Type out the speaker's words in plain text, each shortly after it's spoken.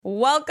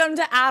Welcome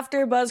to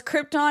AfterBuzz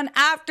Krypton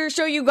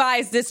AfterShow, you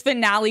guys. This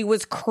finale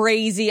was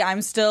crazy.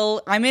 I'm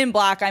in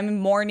black. I'm in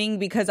mourning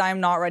because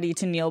I'm not ready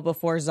to kneel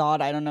before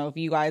Zod. I don't know if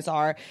you guys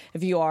are.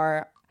 If you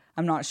are,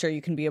 I'm not sure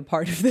you can be a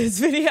part of this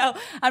video.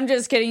 I'm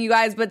just kidding, you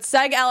guys. But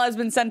Seg L has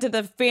been sent to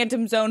the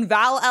Phantom Zone.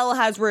 Val L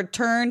has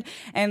returned.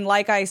 And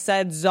like I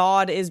said,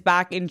 Zod is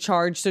back in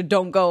charge, so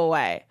don't go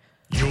away.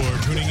 You're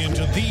tuning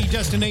into the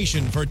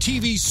destination for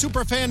TV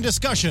superfan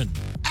discussion,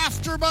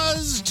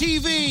 AfterBuzz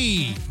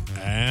TV.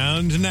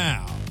 And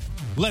now,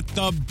 let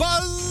the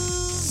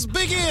buzz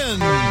begin.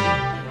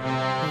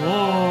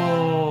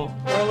 Whoa.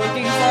 We're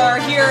looking for our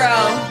hero.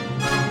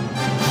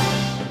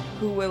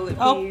 Who will it be?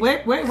 Oh,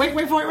 wait for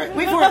it.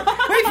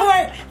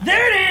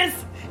 There it is.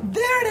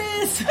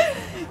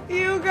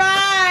 You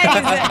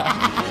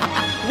guys.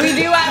 We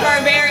do have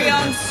our very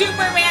own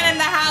Superman in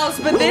the house,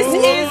 but this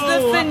is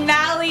the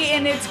finale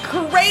and it's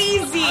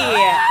crazy.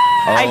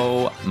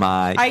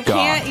 My God. I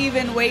can't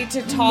even wait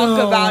to talk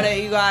about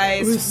it, you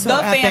guys. So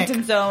the epic.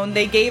 Phantom Zone.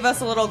 They gave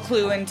us a little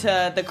clue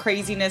into the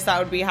craziness that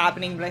would be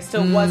happening, but I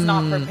still was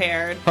not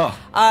prepared.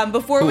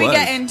 Before we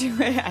get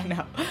into it, I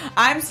know.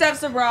 I'm Steph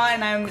Sabra,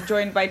 and I'm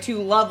joined by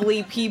two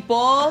lovely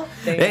people.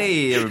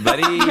 Hey,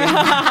 everybody.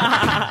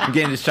 I'm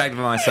getting distracted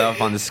by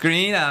myself on the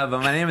screen, but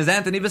my name is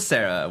Anthony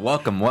Becerra.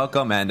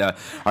 Welcome. And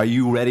are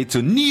you ready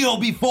to kneel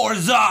before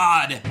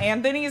Zod?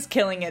 Anthony is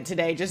killing it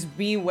today. Just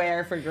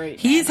beware for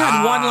greatness. He's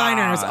had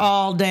one-liners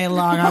all day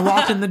long. I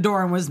walked in the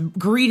door and was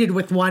greeted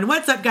with one.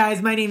 What's up,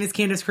 guys? My name is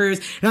Candace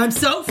Cruz, and I'm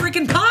so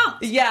freaking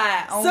pumped.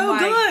 Yeah. Oh so my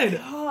good.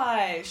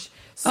 Gosh.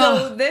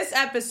 So this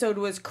episode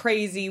was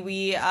crazy.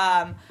 We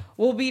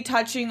will be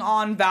touching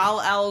on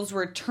Val L's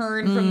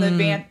return from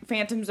the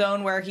Phantom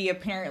Zone, where he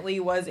apparently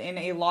was in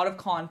a lot of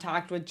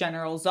contact with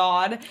General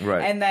Zod.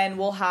 Right. And then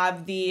we'll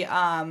have the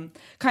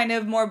kind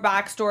of more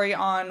backstory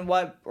on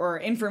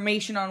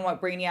information on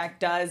what Brainiac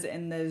does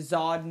in the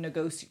Zod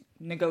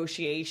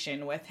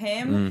negotiation with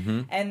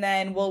him, and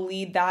then we'll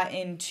lead that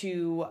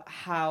into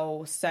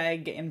how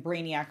Seg and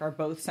Brainiac are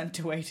both sent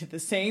away to the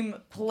same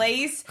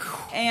place.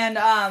 And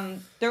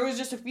there was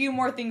just a few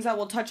more things that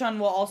we'll touch on.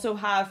 We'll also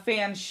have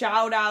fan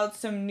shout outs,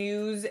 some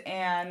news,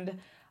 and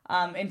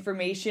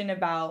information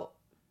about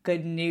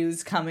good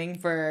news coming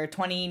for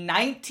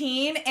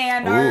 2019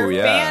 and our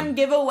fan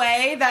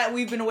giveaway that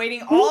we've been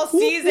waiting all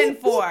season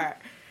for.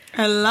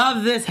 I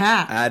love this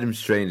hat. Adam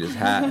Strange's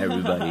hat,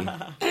 everybody.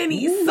 And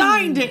he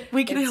signed it.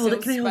 Wait, can I hold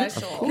it? Can I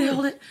special.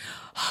 hold it?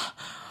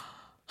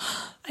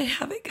 I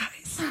have it,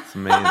 guys. It's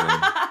amazing.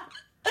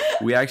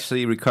 We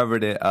actually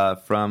recovered it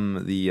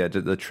from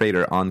the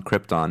trader on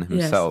Krypton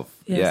himself.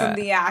 Yes. Yeah.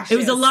 From the ashes. It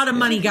was a lot of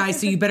money,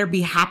 guys, so you better be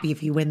happy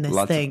if you win this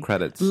Lots thing. of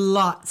credits.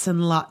 Lots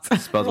and lots.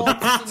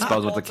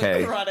 Spells with a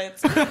K.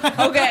 Credits.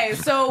 Okay,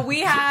 so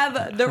we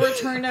have the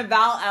return of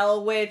Val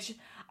L, which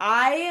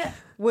I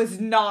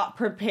was not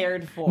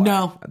prepared for.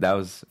 No. That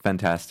was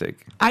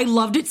fantastic. I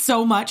loved it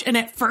so much. And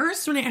at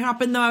first, when it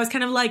happened, though, I was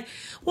kind of like,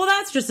 well,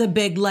 that's just a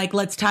big,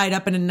 let's tie it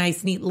up in a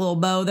nice, neat little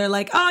bow. They're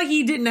like, oh,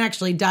 he didn't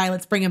actually die.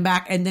 Let's bring him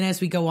back. And then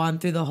as we go on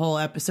through the whole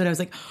episode, I was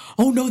like,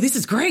 oh, no, this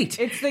is great.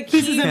 It's the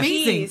key This is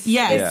amazing. piece.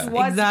 Yes, It's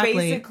what's exactly.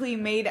 basically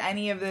made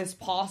any of this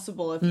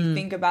possible, if you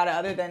think about it,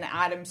 other than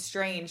Adam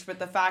Strange. But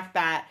the fact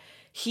that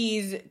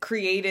he's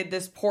created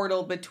this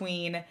portal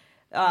between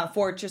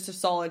Fortress of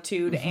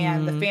Solitude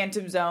and the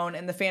Phantom Zone,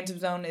 and the Phantom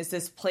Zone is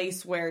this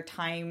place where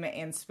time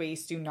and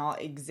space do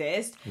not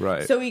exist.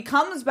 Right. So he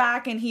comes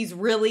back and he's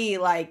really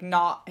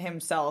not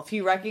himself. He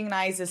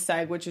recognizes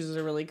Seg, which is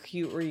a really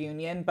cute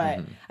reunion,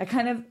 but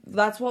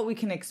that's what we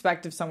can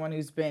expect of someone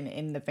who's been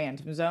in the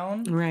Phantom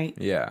Zone. Right.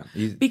 Yeah.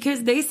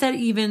 Because they said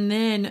even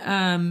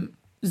then,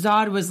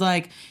 Zod was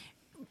like,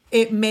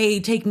 it may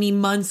take me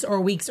months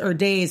or weeks or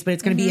days, but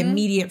it's going to be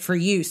immediate for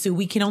you. So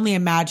we can only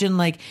imagine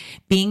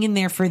being in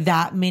there for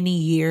that many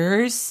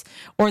years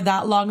or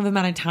that long of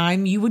amount of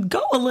time, you would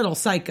go a little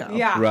psycho.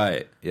 Yeah.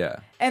 Right. Yeah.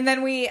 And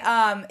then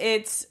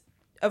it's,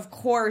 of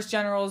course,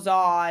 General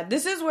Zod.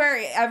 This is where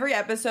every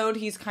episode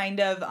he's kind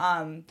of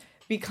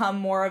become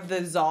more of the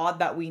Zod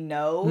that we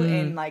know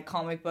in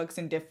comic books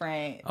and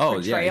different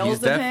portrayals he's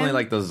of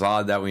definitely him. the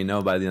Zod that we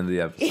know by the end of the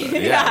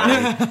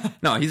episode.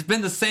 No, he's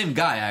been the same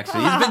guy,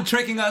 actually. He's been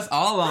tricking us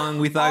all along.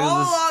 We thought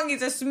all along,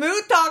 he's a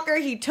smooth talker.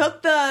 He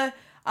took the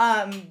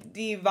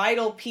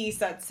vital piece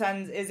that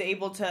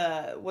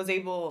was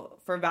able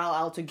for Val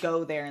L to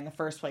go there in the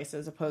first place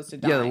as opposed to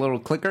dying. Yeah, the little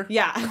clicker.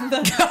 Yeah.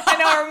 I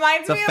know, it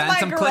reminds The me of my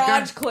phantom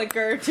garage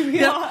clicker, to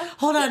be honest.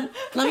 Hold on.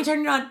 Let me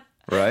turn it on.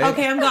 Right?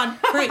 Okay, I'm gone.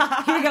 Great.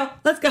 Here we go.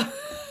 Let's go.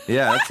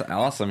 Yeah, that's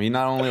awesome. He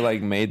not only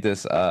made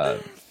this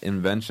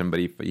invention, but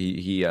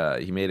he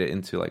made it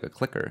into a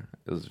clicker.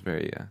 It was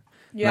very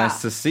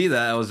nice to see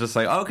that. I was just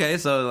like, okay,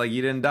 so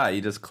you didn't die. You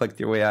just clicked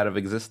your way out of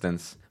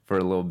existence for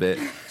a little bit.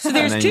 So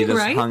there's and then two, you just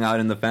right? hung out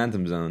in the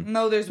Phantom Zone.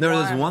 No, there's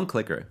one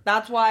clicker.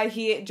 That's why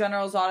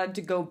General Zod had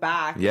to go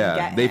back. Yeah, and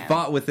get they him.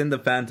 fought within the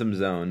Phantom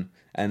Zone,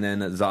 and then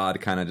Zod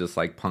kind of just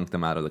punked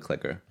them out of the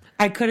clicker.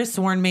 I could have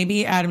sworn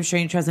maybe Adam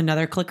Strange has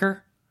another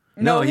clicker.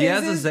 No, he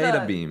has his a is Zeta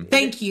the- beam.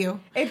 Thank you.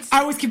 It's-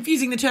 I was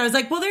confusing the two. I was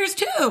like, well, there's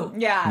two.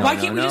 Yeah. Why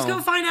No, can't no, we just no.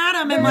 go find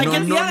Adam and like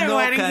get the other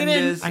one and get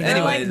in? Candice. I know, They're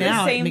Anyway, like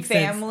now the it same makes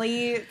sense.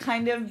 family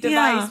kind of device,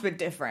 Yeah. but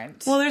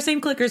different. Well, they're same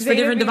clickers for Zeta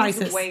different beam's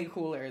devices. way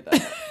cooler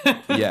though.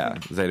 Yeah,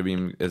 Zeta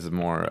beam is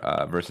more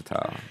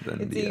versatile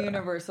than It's the a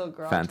universal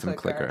garage Phantom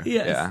clicker.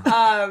 Yes.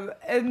 Yeah.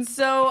 And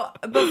so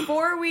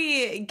before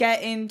we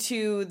get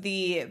into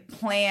the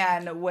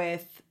plan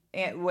with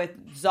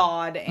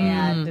Zod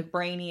and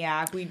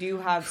Brainiac, we do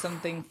have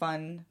something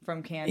fun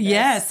from Candice.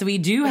 Yes, we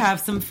do have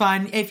some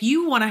fun. If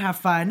you want to have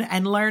fun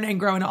and learn and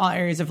grow in all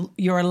areas of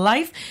your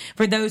life,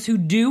 for those who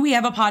do, we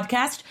have a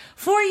podcast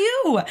for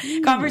you.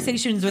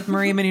 Conversations with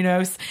Maria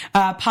Menounos,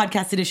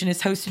 podcast edition,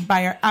 is hosted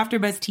by our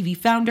AfterBuzz TV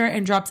founder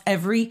and drops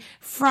every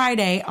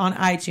Friday on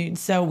iTunes.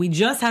 So we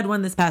just had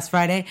one this past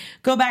Friday.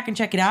 Go back and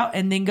check it out,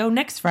 and then go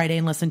next Friday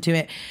and listen to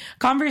it.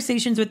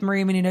 Conversations with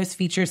Maria Menounos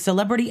features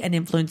celebrity and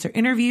influencer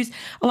interviews,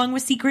 along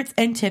with secrets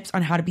and tips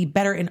on how to be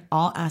better in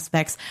all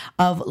aspects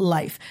of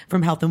life,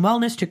 from health and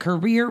wellness to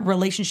career,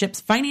 relationships,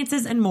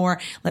 finances, and more.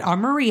 Let our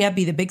Maria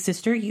be the big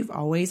sister you've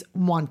always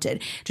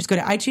wanted. Just go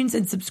to iTunes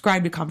and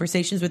subscribe to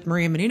Conversations with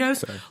Maria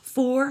Menounos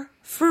for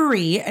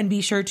free, and be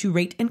sure to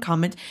rate and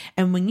comment.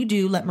 And when you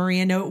do, let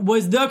Maria know it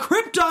was the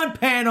Krypton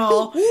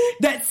panel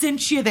that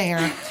sent you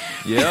there.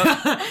 Yep.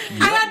 I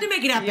had to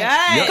make it happen.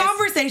 Yes.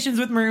 Conversations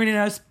with Maria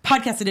Menounos,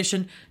 podcast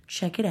edition.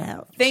 Check it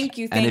out. Thank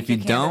you. And if you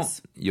Candice.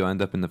 don't, you'll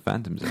end up in the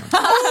Phantom Zone.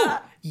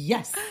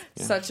 Yes.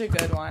 Such a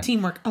good one.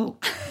 Teamwork. Oh.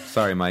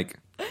 Sorry, Mike.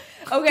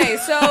 Okay,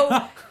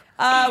 so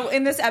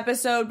in this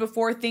episode,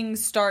 before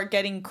things start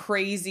getting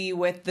crazy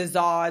with the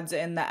Zods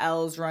and the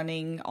Ls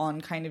running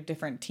on kind of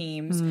different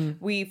teams,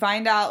 we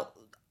find out,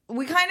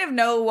 we kind of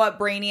know what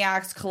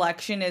Brainiac's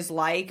collection is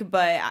like,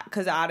 but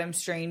because Adam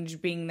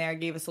Strange being there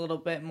gave us a little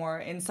bit more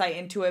insight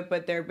into it,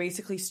 but they're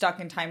basically stuck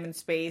in time and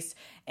space,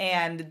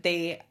 and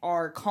they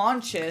are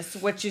conscious,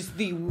 which is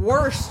the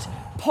worst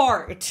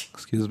part.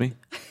 Excuse me?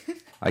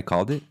 I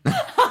called it?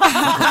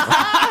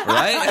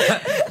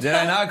 Right? Did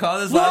I not call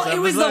this last Well, it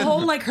was episode? the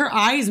whole, like, her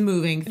eyes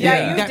moving thing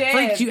Yeah, you that did.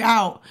 freaked you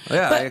out.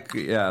 Yeah, But-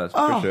 that's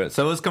for sure.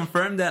 So it was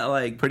confirmed that,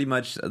 like, pretty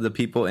much the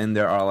people in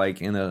there are,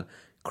 like, in a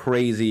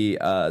crazy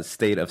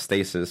state of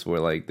stasis where,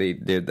 like,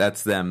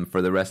 that's them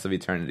for the rest of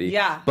eternity.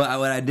 Yeah. But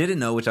what I didn't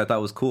know, which I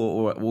thought was cool,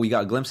 or what we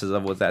got glimpses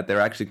of, was that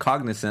they're actually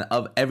cognizant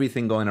of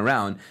everything going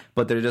around,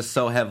 but they're just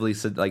so heavily,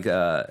 like,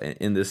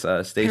 in this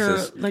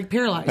stasis.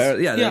 Paralyzed.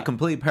 They're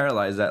completely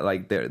paralyzed that,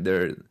 like,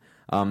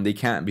 they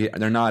can't be,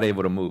 they're not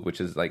able to move,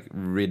 which is, like,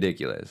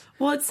 ridiculous.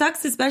 Well, it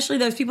sucks, especially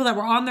those people that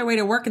were on their way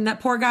to work, and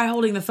that poor guy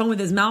holding the phone with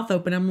his mouth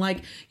open. I'm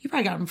like, you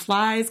probably got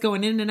flies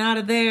going in and out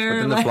of there. But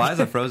then the like- flies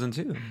are frozen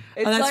too.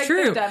 It's that's like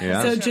true. The definition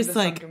Yeah. So of just the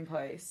like- sunken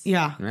place.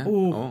 Yeah. Yeah.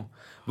 Ooh. Oh.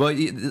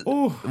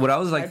 Well, what I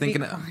was like I'd be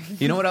thinking, crying.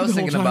 you know what I was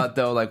The whole thinking time. about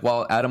though, like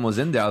while Adam was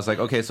in there, I was like,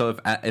 okay, so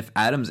if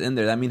Adam's in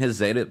there, that means his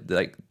Zeta,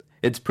 like,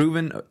 it's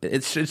proven,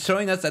 it's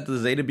showing us that the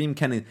Zeta beam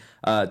can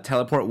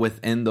teleport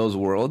within those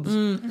worlds,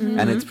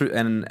 and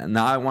and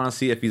now I want to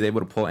see if he's able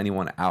to pull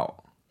anyone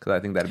out, because I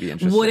think that'd be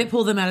interesting. Would it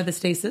pull them out of the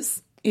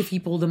stasis if he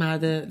pulled them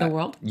out of the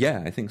world?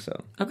 Yeah, I think so.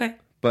 Okay.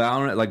 But I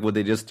don't know, like, would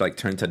they just like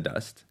turn to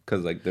dust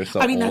because like they're so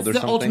I mean, old that's or the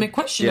something? ultimate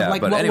question Yeah, of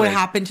like but what anyway, would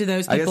happen to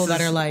those I guess people that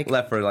this are like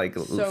left for like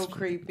So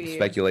creepy.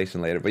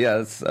 speculation later. But yeah,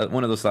 that's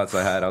one of those thoughts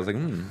I had. I was like,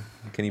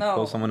 can he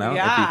pull someone out?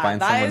 Yeah, if he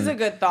finds that someone... is a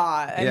good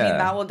thought. I Yeah. mean,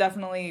 that will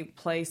definitely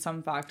play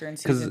some factor in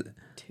season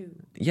 2.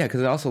 Yeah, because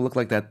it also looked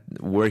like that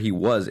where he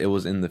was, it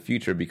was in the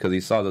future because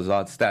he saw the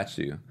Zod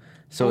statue.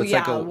 So Well, it's yeah,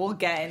 like a, we'll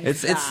get into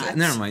it's that.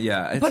 never mind.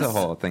 Yeah, it's a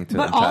whole thing to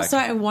But unpack. also,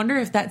 I wonder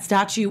if that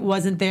statue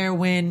wasn't there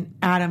when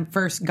Adam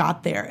first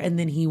got there, and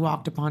then he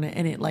walked upon it,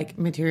 and it like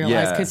materialized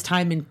Yeah. because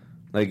time and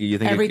like you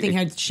think everything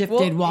had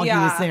shifted while he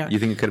was there. You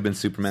think it could have been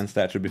Superman's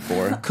statue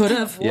before? Could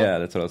have. Yeah,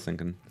 that's what I was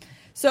thinking.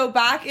 So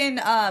back in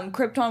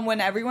Krypton, when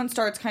everyone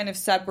starts kind of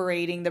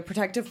separating, the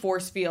protective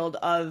force field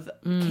of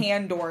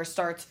Kandor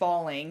starts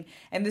falling.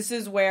 And this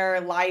is where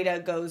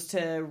Lyta goes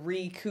to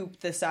recoup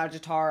the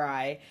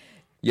Sagittari,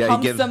 Yeah,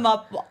 pumps them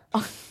up,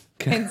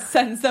 and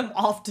sends them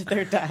off to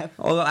their death.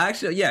 Although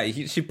actually, yeah,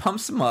 she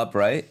pumps him up,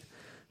 right?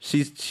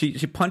 She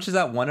punches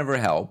out one of her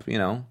help. You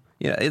know,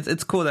 yeah,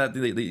 it's cool that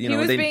He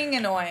was being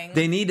annoying.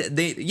 They need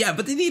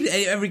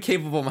every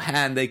capable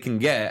hand they can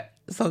get.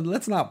 So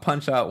let's not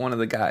punch out one of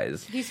the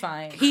guys. He's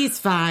fine. He's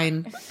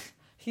fine.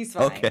 He's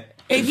fine. Okay.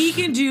 If he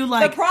can do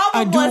like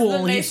problem a was the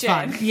duel, he's mission.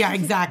 fine. Yeah,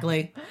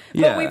 exactly.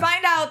 But we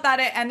find out that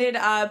it ended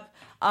up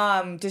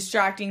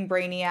distracting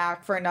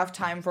Brainiac for enough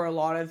time for a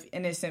lot of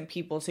innocent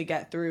people to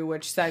get through,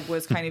 which Seg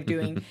was kind of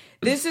doing.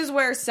 This is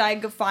where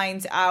Seg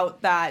finds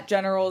out that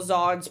General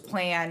Zod's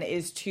plan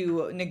is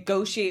to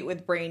negotiate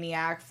with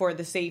Brainiac for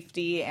the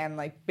safety and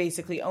like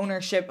basically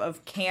ownership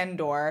of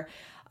Kandor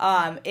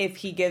if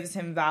he gives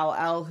him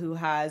Val-El, who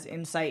has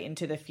insight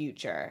into the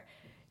future.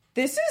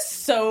 This is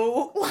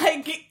so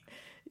like...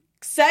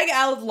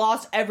 Seg-El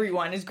lost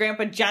everyone. His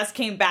grandpa just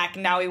came back,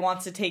 and now he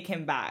wants to take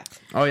him back.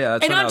 Oh yeah,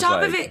 that's And when I on was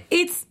top like, of it,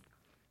 it's.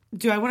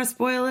 Do I want to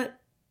spoil it?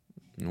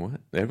 what?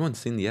 Everyone's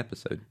seen the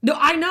episode. No,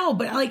 I know,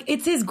 but like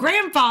it's his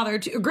grandfather,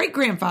 great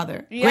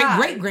grandfather,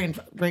 great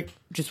grandfather,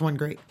 just one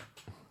great.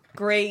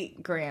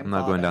 Great grandfather. I'm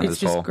not going down It's this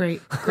just hole.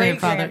 great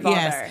grandfather.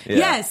 Yes,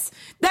 yes,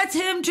 that's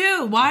him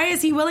too. Why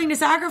is he willing to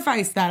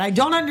sacrifice that? I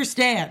don't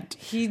understand.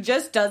 He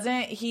just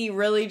doesn't. He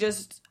really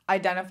just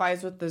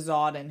identifies with the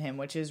Zod in him,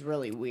 which is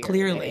really weird.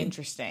 Clearly and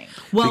interesting.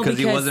 Well, because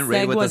he wasn't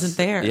raised with wasn't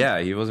there. Yeah,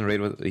 he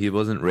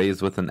wasn't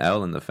raised with an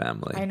L in the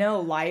family. I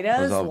know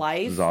Lyda's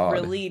life Zod.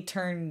 really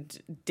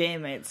turned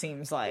dim. It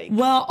seems like.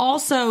 Well,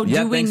 also,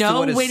 do we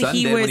know when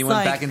he was when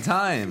went back in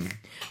time?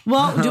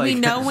 Well, do we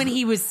know when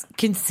he was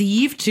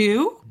conceived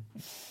too?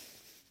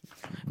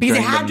 Because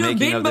it had to have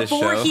been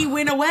before he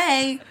went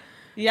away.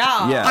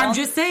 Yeah. I'm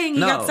just saying he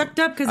got sucked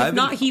up because if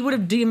not, he would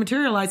have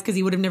dematerialized because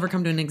he would have never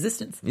come to an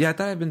existence. Yeah, I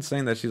thought I'd been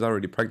saying that she's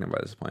already pregnant by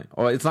this point.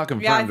 Well, it's not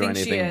confirmed or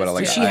anything, but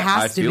like she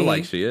has I to feel be.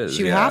 like she is.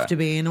 She would have to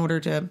be in order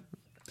to.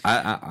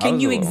 Can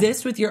you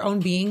exist with your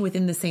own being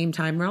within the same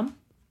time realm?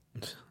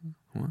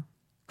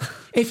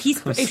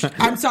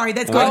 I'm sorry,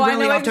 that's going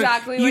really off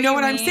exactly to. You know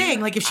what I'm saying?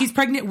 Like if she's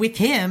pregnant with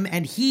him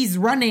and he's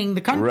running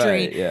the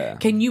country,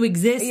 can you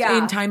exist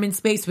in time and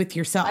space with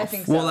yourself? I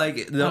think so. Well,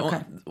 like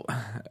all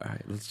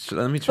right,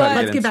 let me try.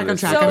 Let's get back on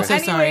track. So, I'm so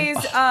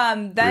anyways,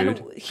 sorry. then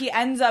Rude. he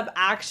ends up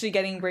actually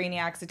getting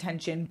Brainiac's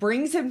attention,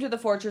 brings him to the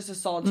Fortress of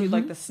Solitude,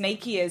 like the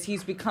snake he is.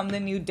 He's become the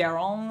new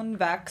Daron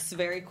Vex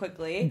very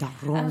quickly.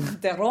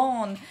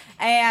 Daron.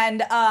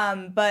 And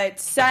but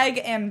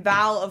Seg and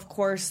Val, of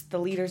course, the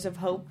leaders of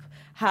Hope,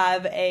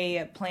 have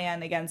a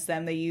plan against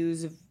them. They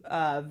use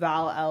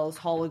Val-El's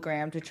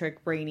hologram to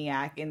trick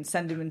Brainiac and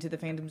send him into the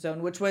Phantom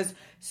Zone, which was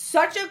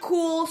such a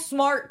cool,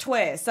 smart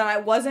twist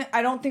that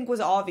I don't think was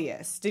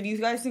obvious. Did you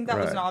guys think that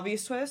was an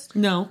obvious twist?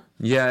 No.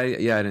 Yeah, I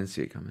didn't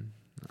see it coming.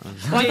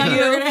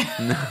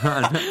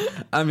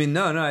 I mean,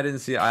 no, I didn't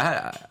see it.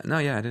 I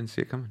didn't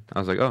see it coming. I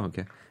was like, oh,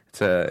 okay.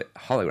 It's a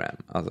hologram.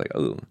 I was like,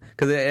 oh,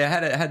 because it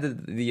had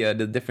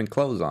the different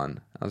clothes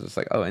on. I was just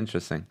like, oh,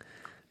 interesting.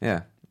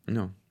 Yeah,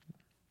 no.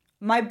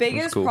 My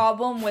biggest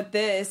problem with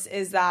this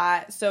is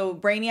that, so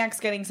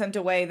Brainiac's getting sent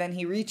away, then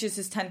he reaches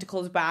his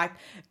tentacles back,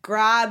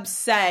 grabs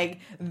Seg.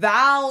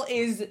 Val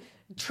is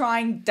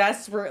trying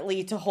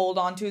desperately to hold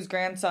on to his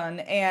grandson,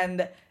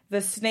 and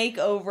the snake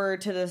over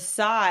to the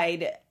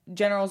side,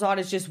 General Zod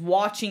is just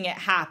watching it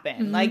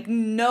happen. Like,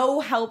 no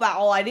help at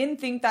all. I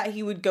didn't think that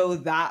he would go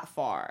that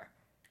far.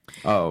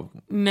 Oh.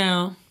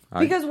 No.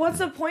 Because what's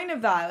the point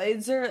of that?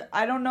 Is there?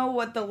 I don't know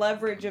what the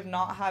leverage of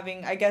not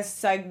having. I guess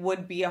Seg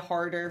would be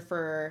harder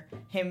for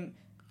him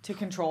to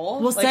control.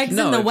 Well, Seg's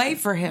in the way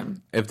for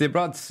him. If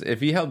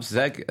he helped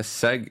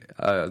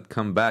Seg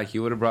come back, he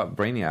would have brought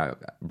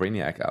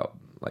Brainiac out.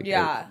 Like,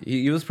 yeah,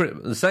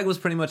 Seg was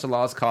pretty much a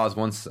lost cause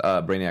once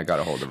Brainiac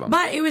got a hold of him.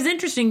 But it was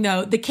interesting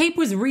though. The cape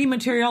was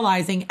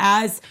rematerializing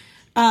as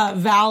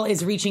Val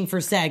is reaching for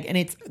Seg, and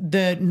it's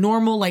the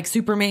normal like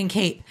Superman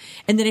cape.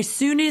 And then as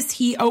soon as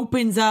he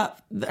opens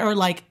up or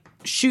like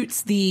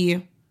shoots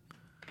the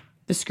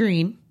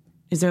screen,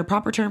 is there a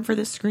proper term for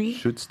this screen?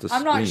 Shoots the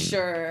screen. I'm not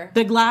sure.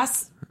 The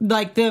glass,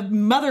 like the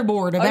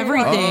motherboard of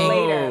everything.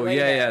 Oh, later.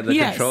 Yeah. The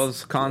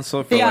controls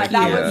console for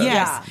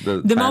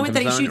the moment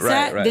that he shoots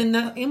that, then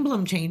the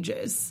emblem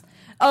changes.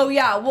 Oh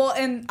yeah. Well,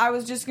 and I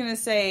was just gonna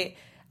say,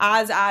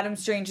 as Adam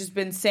Strange has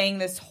been saying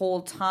this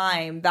whole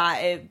time,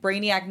 that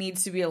Brainiac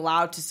needs to be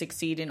allowed to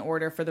succeed in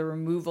order for the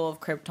removal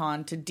of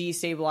Krypton to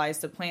destabilize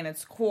the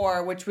planet's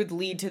core, which would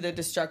lead to the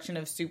destruction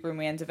of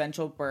Superman's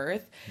eventual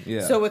birth.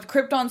 Yeah. So with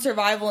Krypton's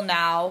survival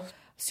now,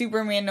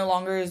 Superman no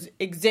longer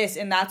exists,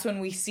 and that's when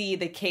we see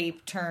the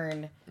cape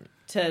turn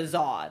to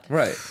Zod.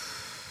 Right.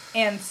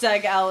 And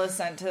Seg-El is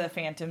sent to the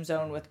Phantom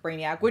Zone with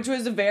Brainiac, which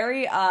was a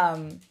very...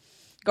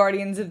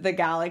 Guardians of the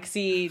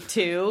Galaxy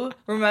 2.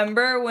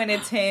 Remember when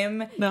it's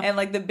him and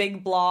like the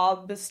big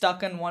blob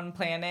stuck on one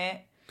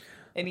planet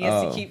and he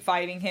has to keep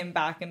fighting him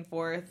back and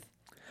forth?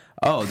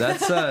 Oh,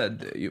 that's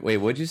wait,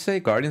 what'd you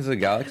say? Guardians of the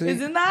Galaxy?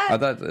 Isn't that? I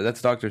thought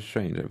that's Doctor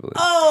Strange, I believe.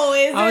 Oh,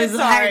 is it?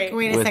 Sorry.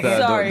 Wait a second.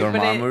 Sorry,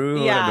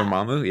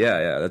 Dormammu?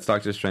 Yeah, that's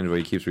Doctor Strange where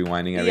he keeps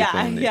rewinding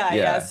everything.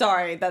 Yeah.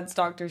 Sorry, that's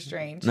Doctor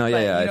Strange. No, but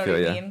I you know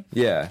feel what I mean?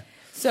 Yeah.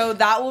 So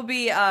that will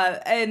be,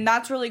 and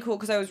that's really cool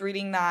because I was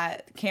reading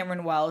that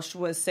Cameron Welsh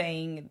was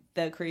saying,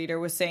 the creator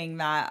was saying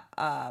that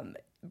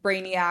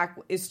Brainiac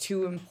is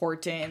too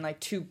important and like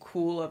too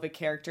cool of a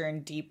character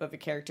and deep of a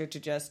character to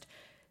just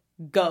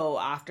go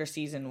after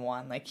season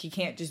 1. Like he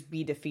can't just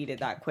be defeated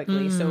that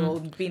quickly. So it'll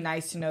be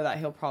nice to know that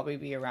he'll probably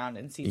be around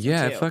in season 2.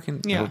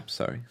 Yeah. Oh,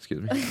 sorry,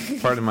 excuse me.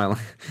 Pardon my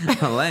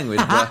language,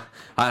 but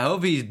I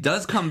hope he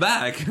does come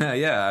back.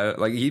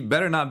 Like he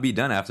better not be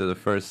done after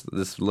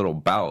this little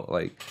bout.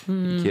 Like,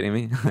 you kidding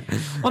me?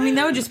 Well, I mean,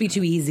 that would just be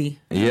too easy.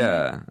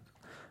 Yeah.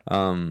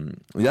 That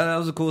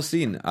was a cool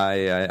scene.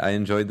 I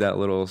enjoyed that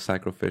little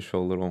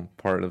sacrificial little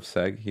part of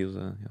Seg.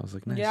 I was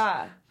like, nice.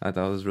 Yeah. I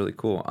thought it was really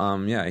cool. I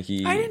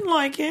didn't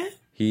like it.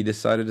 He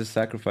decided to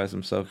sacrifice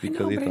himself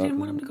because he thought I didn't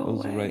want him to go it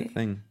was away. the right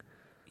thing.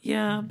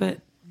 Yeah, but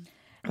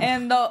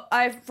And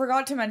I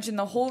forgot to mention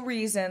the whole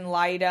reason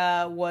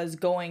Lyda was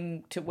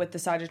going with the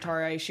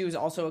Sagittarii, she was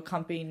also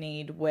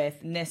accompanied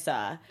with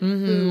Nyssa,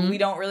 who we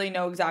don't really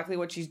know exactly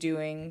what she's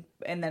doing.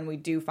 And then we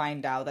do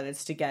find out that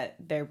it's to get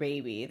their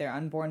baby, their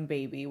unborn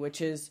baby,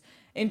 which is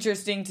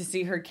interesting to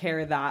see her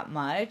care that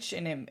much.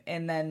 And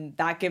then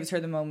that gives her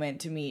the moment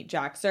to meet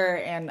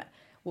Jaxer. And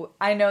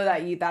I know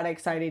that that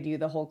excited you,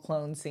 the whole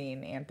clone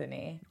scene,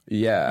 Anthony.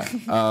 Yeah.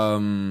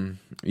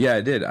 Yeah,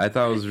 I did. I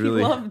thought it was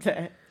really... loved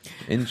it.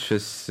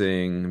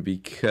 Interesting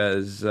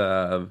because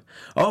I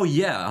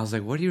was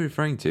like, what are you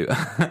referring to?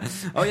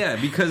 Oh yeah,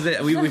 because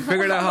we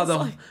figured out how the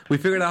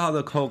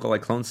whole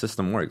like clone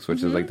system works,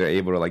 which is like they're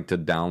able to like to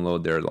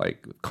download their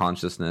like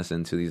consciousness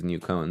into these new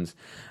clones,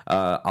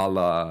 a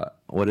la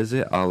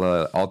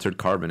Altered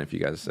Carbon, if you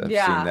guys have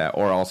seen that,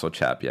 or also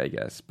Chappie, I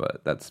guess,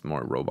 but that's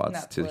more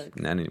robots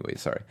anyway.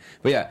 Sorry,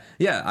 but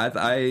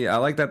I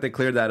like that they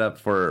cleared that up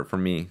for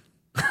me.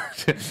 I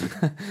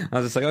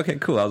was just like, okay,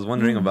 cool. I was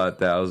wondering about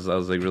that. I was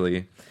just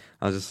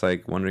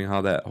like wondering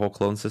how that whole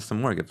clone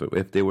system worked.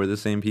 If they were the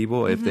same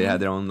people, if they had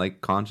their own like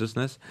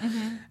consciousness,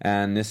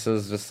 and this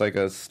was just like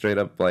a straight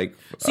up like.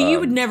 So you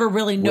would never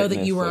really know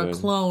that you were a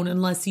clone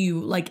unless you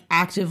like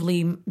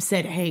actively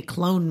said, "Hey,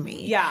 clone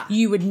me." Yeah,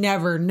 you would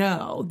never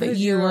know that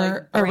you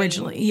were like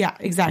originally. Yeah,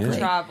 exactly.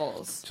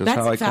 Travels. Just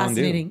That's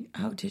fascinating.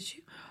 Oh, did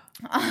you?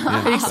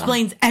 It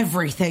explains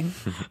everything.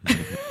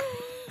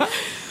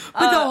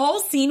 But the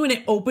whole scene when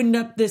it opened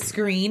up the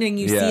screen and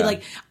you see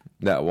like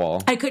that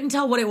wall, I couldn't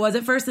tell what it was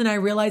at first, and I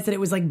realized that it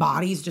was like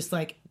bodies just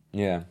like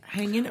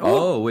hanging.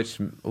 Never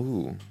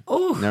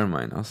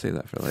mind. I'll save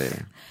that for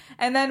later.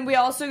 And then we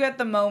also get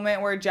the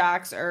moment where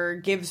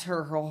Jaxer gives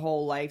her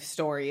whole life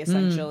story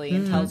essentially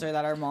and tells her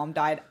that her mom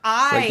died.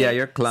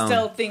 You're a clown.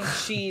 Still think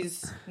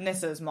she's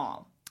Nyssa's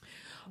mom.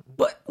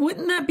 But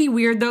wouldn't that be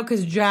weird though?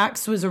 Because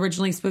Jax was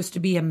originally supposed to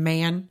be a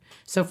man.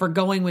 So if we're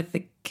going with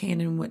the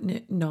canon, wouldn't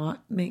it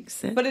not make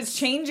sense? But it's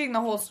changing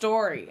the whole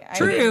story.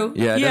 True.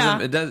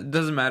 It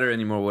doesn't matter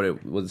anymore what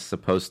it was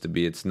supposed to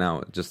be. It's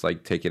now just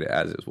like take it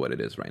as is what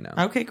it is right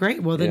now. Okay,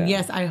 great. Well then,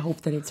 yes, I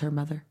hope that it's her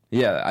mother.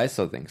 Yeah, I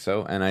still think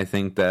so, and I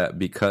think that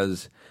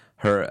because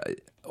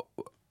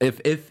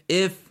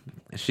if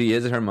she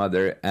is her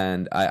mother,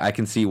 and I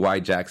can see why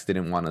Jax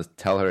didn't want to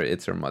tell her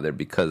it's her mother,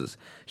 because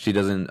she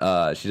doesn't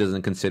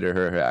consider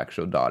her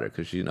actual daughter,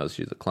 because she knows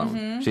she's a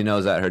clone. She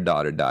knows that her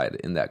daughter died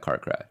in that car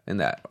crash,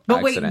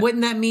 But wait,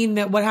 wouldn't that mean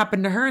that what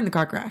happened to her in the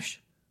car crash?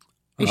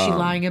 Is she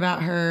lying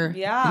about her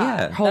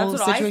whole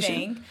that's what situation? I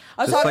think.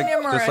 I was talking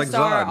to Marissa,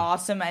 our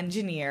awesome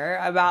engineer,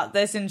 about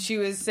this, and she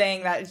was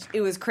saying that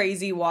it was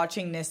crazy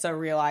watching Nyssa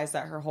realize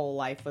that her whole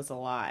life was a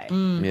lie.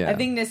 I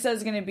think Nyssa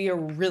is going to be a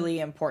really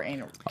important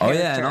character. Oh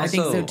yeah, and also, I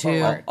think so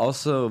too.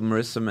 Also,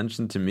 Marissa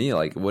mentioned to me,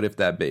 like, what if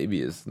that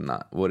baby is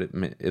not?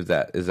 Is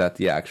that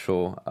the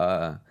actual?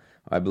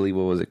 I believe,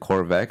 what was it,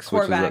 Corvex,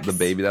 which is the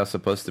baby that was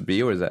supposed to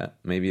be, or is that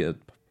maybe a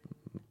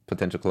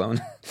potential clone?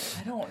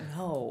 I don't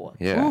know.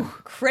 Yeah. Ooh,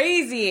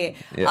 crazy.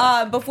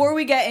 Yeah. Before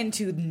we get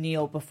into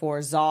Kneel Before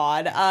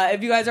Zod,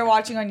 if you guys are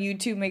watching on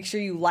YouTube, make sure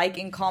you like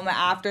and comment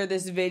after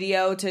this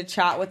video to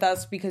chat with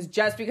us, because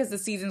just because the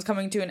season's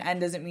coming to an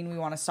end doesn't mean we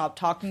want to stop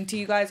talking to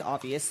you guys,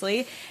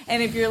 obviously.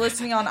 And if you're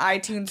listening on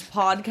iTunes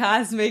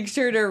podcast, make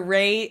sure to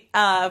rate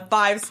 5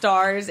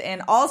 stars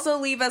and also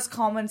leave us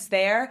comments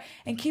there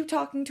and keep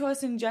talking to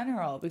us in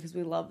general, because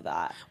we love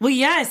that. Well,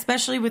 yeah,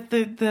 especially with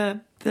the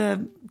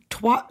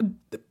plot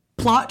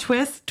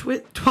twist.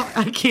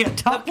 I can't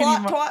talk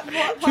anymore. Plot.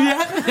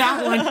 Yeah,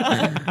 that one.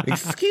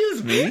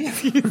 Excuse me.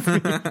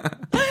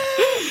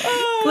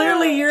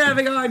 Clearly, you're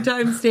having a hard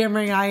time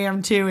stammering. I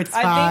am too. It's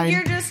fine. I think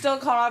you're just still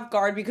caught off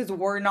guard because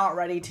we're not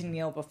ready to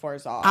kneel before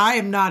Zod. I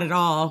am not at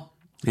all.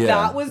 Yeah.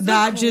 That was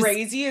the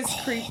craziest,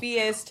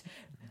 creepiest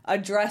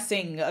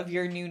addressing of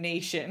your new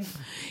nation.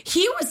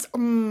 He was,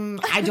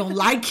 I don't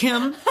like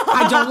him.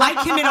 I don't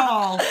like him at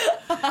all.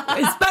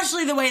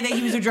 Especially the way that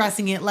he was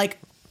addressing it. Like,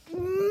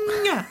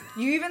 You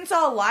even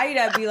saw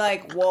Lyda be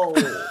like, whoa.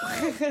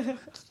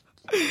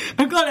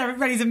 I'm glad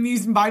everybody's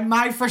amused by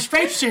my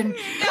frustration.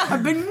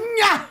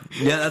 Yeah,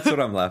 that's what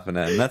I'm laughing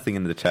at. Nothing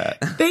in the chat.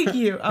 Thank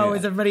you. Oh,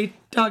 is everybody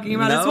talking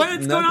about us?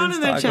 What's going on in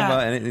the chat?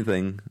 About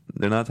anything.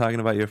 They're not talking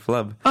about your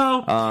flub.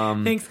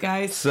 Oh, thanks,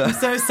 guys. I'm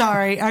so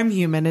sorry. I'm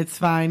human. It's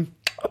fine.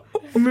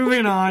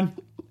 Moving on.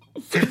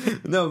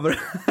 No, but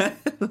I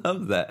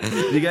love that.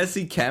 Did you guys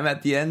see Cam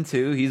at the end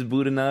too? He's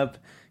booting up.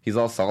 He's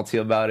all salty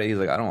about it. He's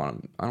like, I don't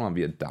want to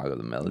be a dog of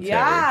the military.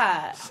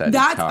 Yeah,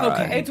 that's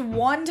okay. It's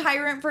one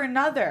tyrant for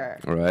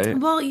another, right?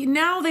 Well,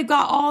 now they've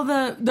got all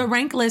the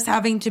rank list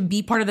having to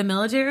be part of the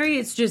military.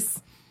 It's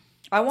just,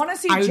 I want to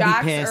see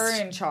Jaxer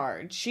in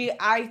charge.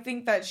 I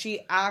think that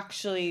she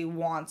actually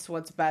wants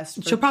what's best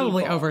for She'll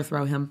probably people.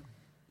 overthrow him.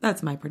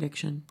 That's my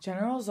prediction.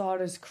 General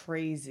Zod is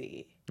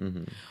crazy.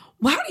 Mm-hmm.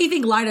 Well, how do you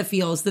think Lyda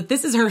feels that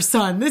this is her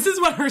son? This is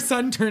what her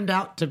son turned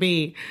out to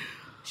be.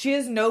 She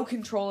has no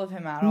control of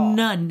him at all.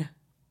 None.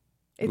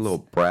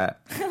 Little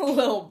brat.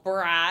 Little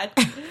brat.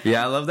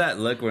 Yeah, I love that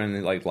look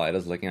when like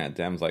Lida's looking at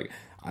Dem's like,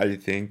 I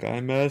think I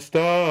messed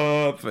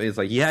up. It's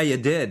like, yeah, you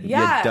did.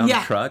 Yeah. You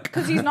dumb truck.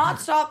 Because he's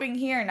not stopping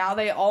here. Now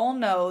they all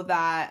know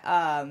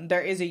that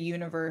there is a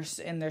universe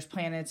and there's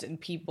planets and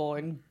people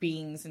and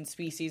beings and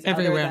species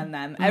everywhere. other than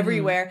them.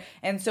 Everywhere.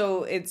 And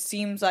so it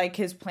seems like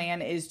his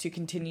plan is to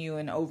continue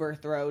an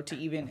overthrow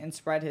and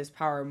spread his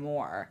power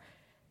more.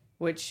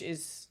 Which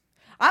is...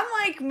 I'm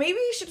like, maybe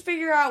you should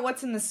figure out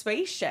what's in the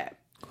spaceship.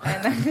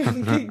 And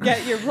then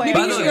get your plan. Maybe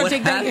you should go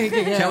take that.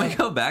 Can we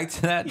go back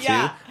to that too?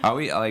 Yeah. Are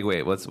we like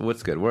wait? What's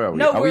good? Where are we?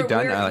 No, are we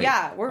done?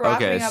 We're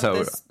wrapping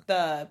up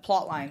the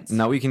plot lines.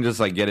 Now we can just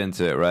like get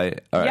into it, right?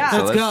 All right. Yeah.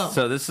 So Let's go.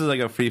 So this is like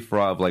a free for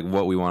all of like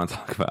what we want to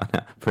talk about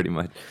now, pretty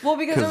much. Well,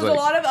 because there was a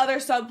lot of other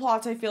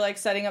subplots. I feel like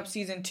setting up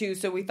season 2,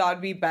 so we thought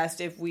it'd be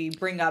best if we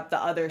bring up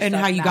the other stuff And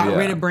how you got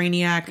rid of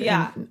Brainiac.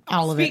 Yeah, and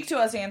all of it. Speak to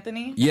us,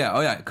 Anthony. Yeah.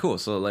 Oh yeah. Cool.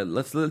 So like,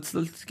 let's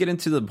get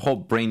into the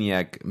whole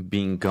Brainiac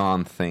being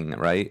gone thing,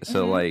 right?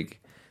 So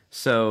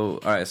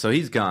all right, so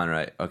he's gone,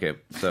 right? Okay,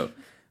 so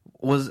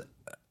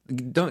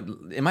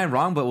am I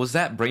wrong? But was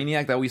that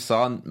Brainiac that we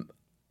saw in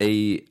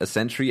a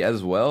Sentry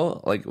as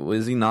well? Like,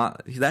 was he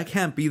not? That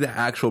can't be the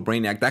actual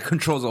Brainiac that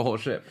controls the whole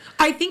ship.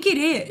 I think it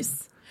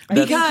is.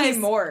 Because Because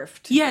he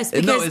morphed. yes,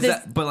 because Is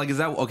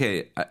that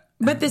okay?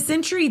 but the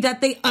Sentry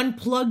that they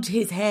unplugged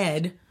his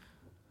head,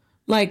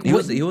 like He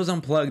was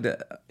unplugged.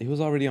 He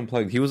was already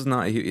unplugged. He was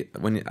not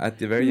when at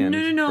the very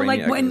end. no.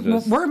 Like Brainiac when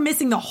was just- we're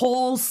missing the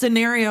whole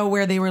scenario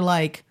where they were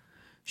like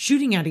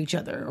shooting at each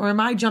other, or am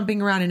I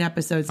jumping around in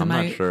episodes? I'm am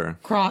not I sure.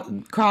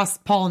 Cross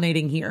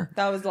pollinating here?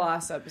 That was the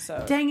last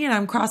episode. Dang it,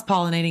 I'm cross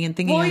pollinating and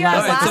thinking Well, of yeah,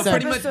 last last episode.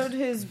 pretty much- episode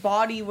his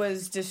body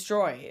was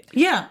destroyed.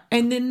 Yeah,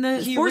 and then the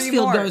He force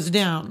field remorphed. goes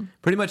down.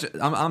 Pretty much,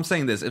 I'm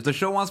saying this. If the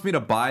show wants me to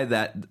buy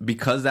that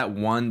because that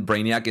one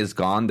Brainiac is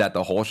gone, that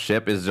the whole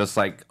ship is just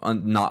like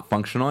not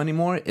functional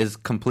anymore, is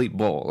complete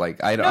bull.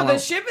 Like I No, don't. the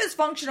ship is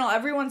functional.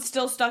 Everyone's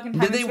still stuck in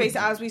time and space,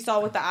 as we saw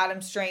with the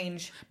Adam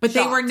Strange. But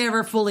they were shot.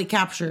 never fully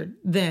captured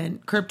then,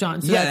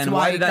 Krypton. So Yeah, that's and why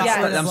why it did got that?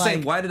 sort of I'm like,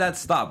 saying, why did that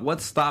stop?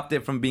 What stopped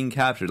it from being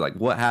captured? Like,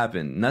 what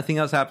happened? Nothing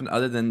else happened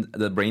other than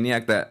the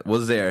Brainiac that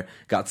was there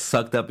got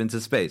sucked up into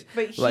space.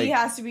 But he like,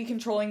 has to be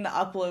controlling the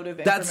upload of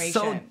information. that's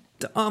so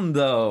dumb,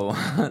 though.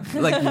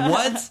 Like,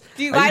 what?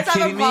 Do you Are guys have a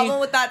kidding me? problem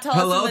with that? Tell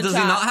Hello, us in the does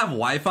chat. he not have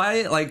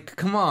Wi-Fi? Like,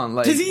 come on.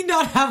 Like, does he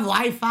not have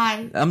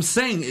Wi-Fi? I'm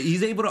saying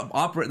he's able to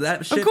operate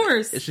that shit. Of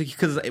course.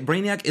 Because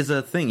Brainiac is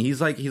a thing.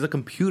 He's a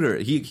computer.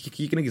 He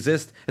can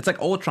exist. It's like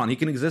Ultron. He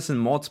can exist in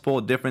multiple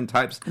different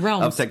types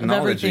Realms of of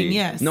technology. everything,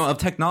 yes. No, of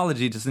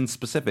technology, just in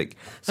specific.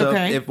 So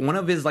Okay. if one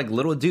of his like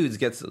little dudes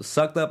gets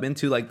sucked up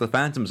into like the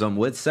Phantom Zone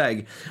with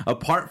Seg,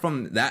 apart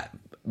from that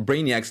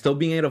Brainiac still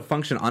being able to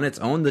function on its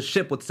own, the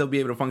ship would still be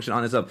able to function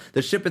on its own.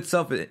 The ship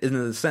itself, in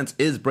a sense,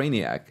 is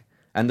Brainiac.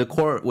 And the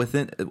core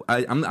within,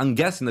 I'm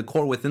guessing the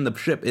core within the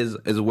ship is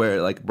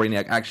where like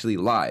Brainiac actually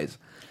lies.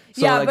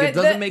 So Yeah, like but it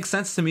doesn't make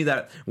sense to me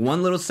that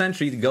one little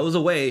sentry goes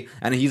away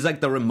and he's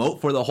like the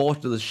remote for the whole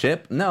of the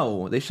ship.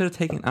 No, they should have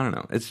taken. I don't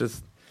know. It's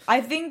just. I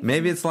think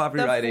Maybe it's sloppy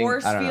the writing.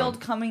 force I don't field know.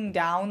 coming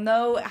down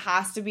though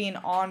has to be an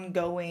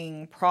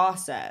ongoing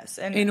process,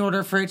 and In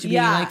order for it to be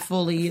Yeah, like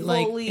fully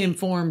like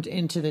informed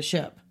into the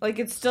ship. like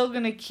it's still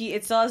gonna keep.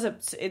 It still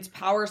has its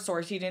power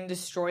source. He didn't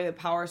destroy the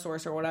power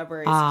source or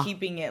whatever. It's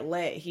keeping it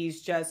lit.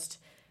 He's just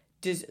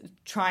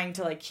trying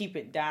to like keep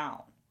it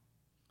down.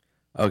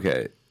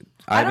 Okay.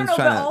 I don't know,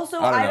 but also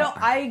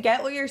I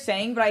get what you're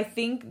saying, but I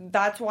think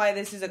that's why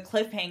this is a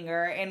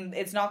cliffhanger, and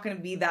it's not going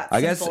to be that. I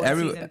guess simple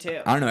in season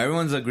 2. I don't know.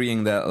 Everyone's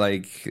agreeing that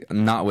like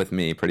not with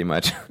me, pretty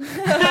much.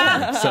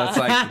 So it's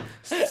like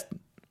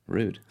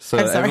rude. So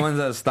I'm sorry.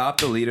 everyone's stop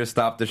the leader,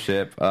 stop the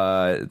ship.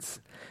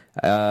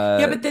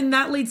 Yeah, but then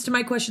that leads to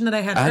my question that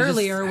I had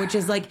earlier, which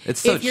is like, it's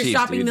so if you're cheap,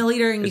 stopping dude. the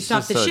leader and you It's stop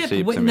just the so ship, cheap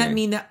to wouldn't that me.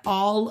 mean that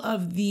all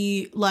of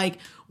the like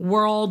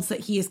worlds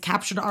that he has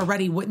captured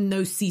already, wouldn't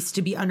those cease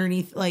to be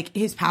underneath like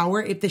his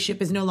power if the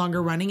ship is no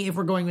longer running? If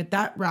we're going with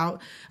that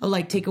route,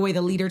 like take away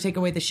the leader, take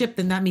away the ship,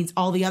 then that means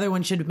all the other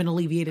ones should have been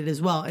alleviated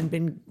as well and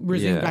been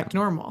resumed back to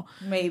normal.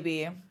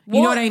 Maybe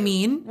You know what I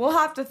mean? We'll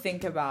have to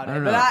think about it.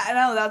 don't But know. I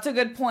know that's a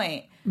good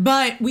point.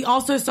 But we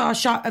also saw a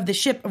shot of the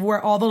ship of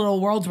where all the little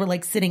worlds were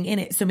like sitting in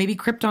it. So maybe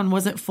Krypton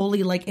wasn't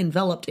fully like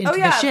enveloped into Oh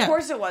yeah, the ship. of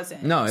course it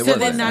wasn't. No, it So wasn't.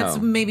 then that's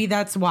no. maybe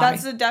that's why.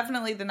 That's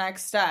definitely the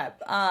next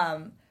step.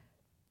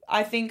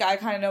 I think I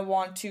kind of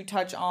want to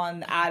touch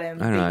on Adam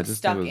I don't know, I being just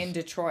stuck think it was- in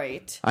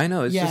Detroit. I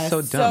know it's Yes.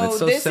 just so dumb. It's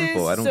so this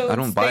simple. is- I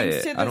don't buy thanks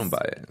it. to I don't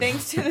buy it.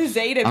 Thanks to the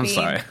Zeta I'm beam.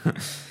 sorry.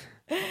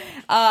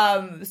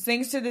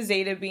 Thanks to the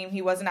Zeta beam,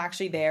 he wasn't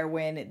actually there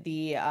when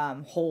the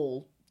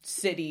whole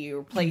city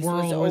or place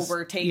World was was-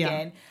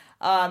 overtaken.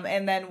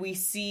 And then we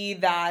see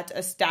that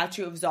a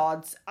statue of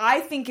Zod's, I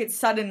think it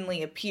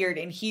suddenly appeared,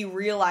 and he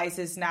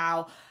realizes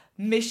now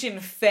mission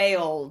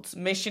failed.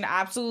 Mission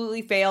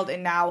absolutely failed,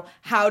 and now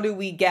how do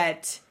we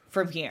get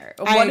from here?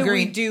 What do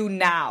agree. we do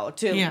now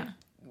to yeah.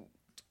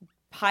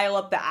 pile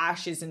up the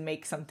ashes and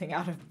make something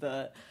out of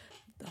the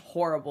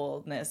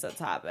horribleness that's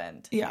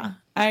happened. Yeah,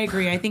 I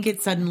agree. I think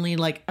it suddenly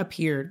like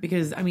appeared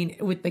because I mean,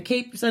 with the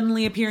cape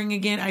suddenly appearing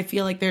again, I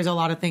feel like there's a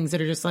lot of things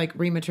that are just like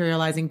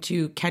rematerializing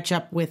to catch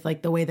up with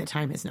like the way that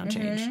time has now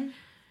changed.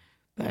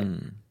 But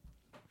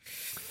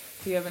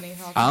do you have any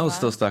thoughts? I was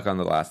still stuck on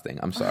the last thing.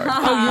 I'm sorry.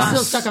 oh, you're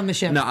still stuck on the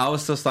ship. No, I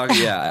was still stuck.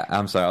 Yeah,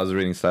 I'm sorry. I was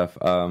reading stuff.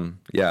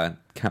 Yeah,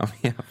 count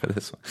me out for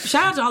this one.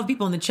 Shout out to all the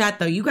people in the chat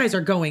though. You guys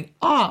are going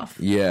off.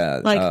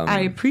 Yeah, like I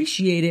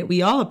appreciate it.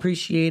 We all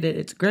appreciate it.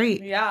 It's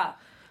great. Yeah.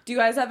 Do you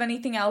guys have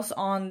anything else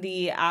on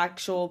the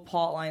actual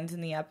plot lines in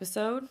the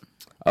episode?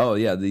 Oh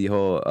yeah, the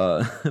whole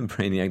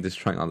Brainiac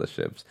destroying all the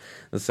ships,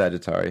 the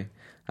Sagittari.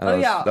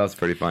 That was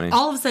pretty funny.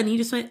 All of a sudden, he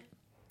just went.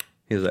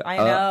 He was like, I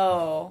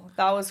know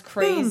that was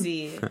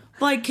crazy.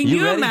 Like, can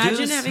you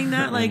imagine having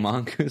that? Like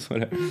mongoose,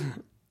 whatever.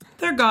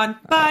 They're gone.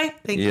 Bye.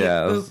 Thank you.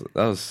 Yeah,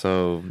 that was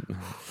so.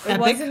 It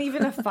wasn't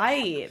even a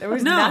fight. There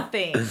was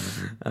nothing.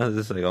 I was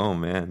just like, oh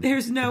man.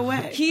 There's no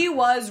way. He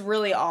was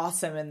really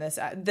awesome in this.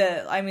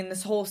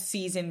 This whole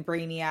season,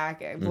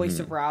 Brainiac, voice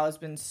of Rao, has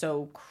been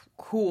so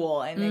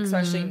cool, and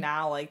especially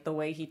now, like the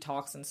way he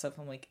talks and stuff.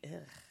 I'm like,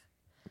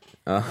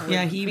 ugh.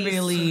 Yeah, he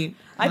really.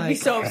 I'd be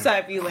so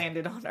upset if he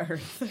landed on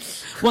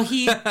Earth. Well,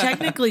 he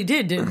technically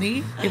didn't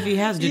he? If he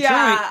has Detroit.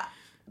 Yeah,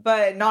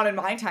 but not in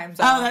my time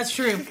zone. Oh, that's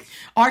true.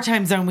 Our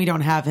time zone, we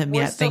don't have him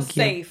We're yet. still Thank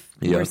safe.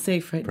 you. We're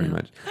safe right pretty now.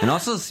 Much. And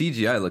also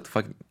CGI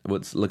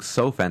looked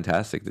so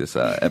fantastic this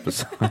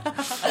episode.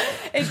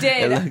 It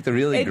did. It looked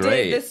really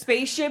great. The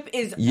spaceship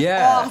is Like,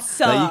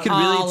 awesome. you could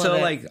really All tell of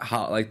it. like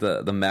how like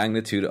the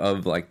magnitude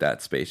of like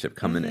that spaceship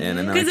coming in, and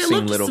then like Because it seeing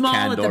looked little small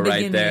at candle the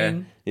right there.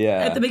 beginning. Yeah.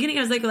 At the beginning,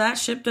 I was like, well, that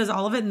ship does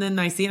all of it. And then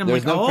I see it, and I'm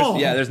There's like, no oh.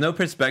 there's no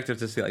perspective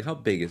to see like how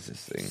big is this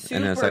thing,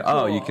 and then it's like, Super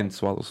oh, you cool. can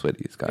swallow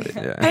sweaties. Got it.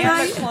 Yeah.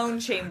 And the clone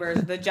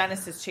chambers, the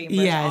Genesis chambers,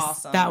 Yes,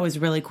 awesome. that was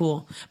really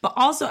cool. But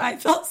also, I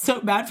felt so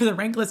bad for the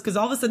Rankless because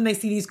all of a sudden they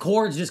see these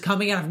cords just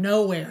coming out of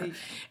nowhere.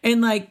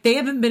 And like, they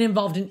haven't been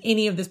involved in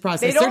any of this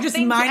process. They don't They're just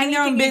think minding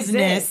their own anything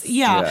business. exists.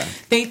 Yeah.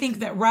 They think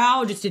that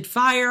Rao just did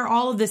fire,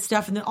 all of this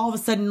stuff. And then all of a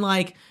sudden,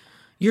 like,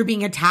 you're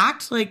being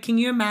attacked. Like, can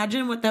you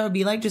imagine what that would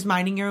be like? Just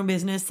minding your own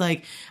business.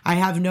 Like, I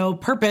have no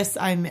purpose.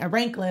 I'm a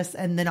Rankless.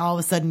 And then all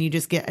of a sudden you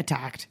just get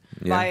attacked.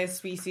 by a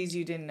species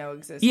you didn't know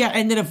existed. Yeah.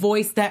 And then a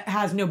voice that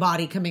has no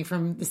body coming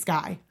from the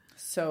sky.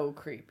 So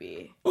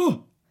creepy.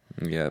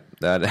 Yeah,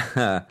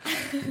 that.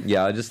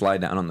 Yeah, I'd just lie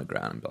down on the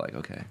ground and be like,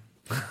 okay.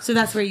 So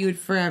that's where you would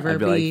forever I'd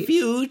be like,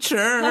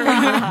 future,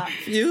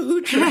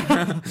 future.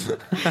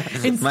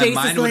 And My Stasis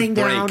mind laying would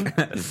down.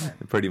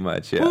 break. Pretty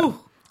much, yeah. Ooh.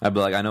 I'd be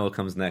like, I know what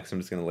comes next. I'm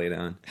just gonna lay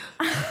down.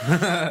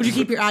 Would you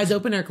keep your eyes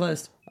open or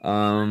closed?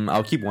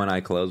 I'll keep one eye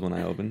closed when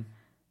I open.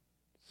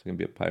 So I'm gonna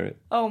be a pirate.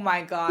 Oh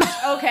my gosh.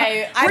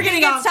 Okay, I think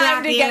getting it's off time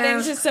track to get here.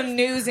 into some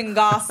news and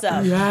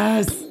gossip.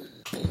 Yes.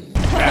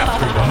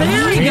 AfterBuzz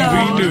There we go.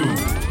 TV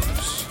News.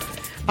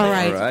 All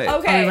right. All right.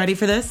 Okay. Are you ready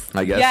for this?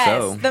 I guess Yes,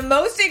 so. the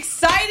most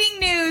exciting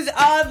news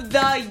of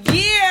the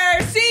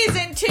year,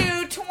 Season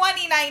 2,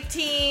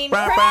 2019.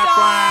 Bah, bah,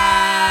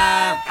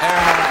 Krypton!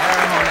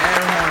 bah.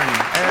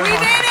 Air horn. We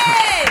did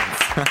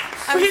it!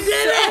 We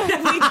did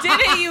it! We did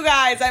it, you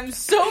guys. I'm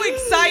so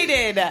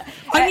excited.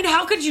 I mean,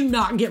 how could you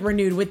not get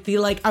renewed with the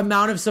like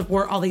amount of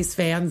support all these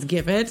fans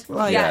give it?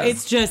 Like,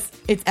 Yes.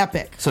 it's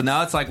epic. So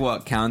now it's like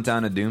what?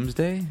 Countdown to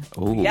Doomsday?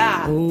 Oh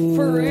Yeah,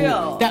 for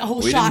real. That whole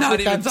We did shot not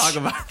with even that. talk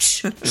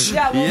about.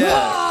 Yeah,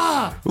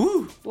 well, Yeah.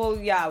 Ooh. well,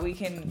 yeah, we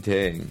can.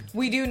 Dang.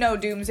 We do know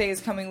Doomsday is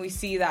coming. We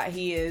see that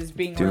he is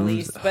being Dooms-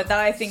 released, but that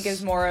I think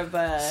is more of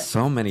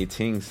So many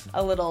things.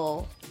 a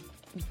little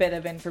bit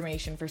of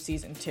information for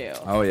Season 2.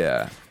 Oh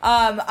yeah.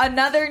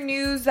 Another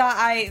news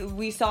that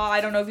we saw,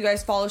 I don't know if you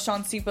guys follow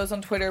Sean Sipos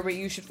on Twitter, but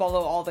you should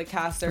follow all the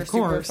cast. They're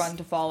super course. fun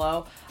to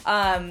follow.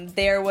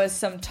 There was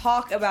some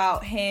talk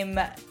about him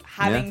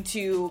having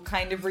to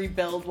kind of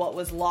rebuild what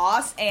was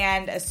lost,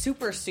 and a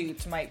super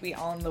suit might be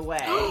on the way.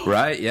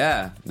 Right.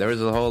 Yeah. There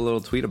was a whole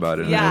little tweet about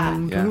it. and Yeah.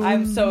 everything. Yeah.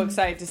 I'm so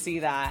excited to see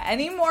that.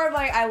 Any more of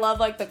I love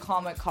the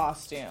comic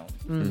costume.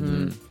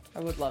 Mm-hmm. I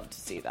would love to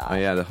see that. Oh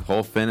yeah, the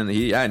whole fin, and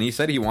he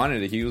said he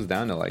wanted it. He was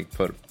down to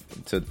put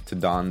to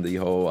don the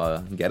whole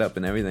get up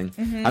and everything.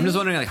 Mm-hmm. I'm just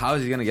wondering how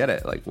is he gonna get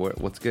it? Like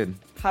what's good?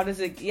 How does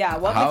it? Yeah,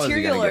 what How is he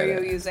material gonna are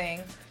get you it? using?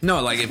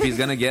 No, like if he's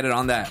gonna get it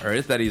on that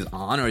Earth that he's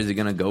on, or is he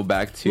gonna go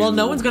back to? Well,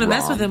 no one's gonna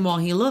mess Rom? with him while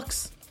he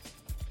looks.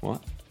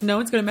 What? No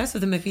one's gonna mess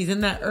with him if he's in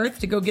that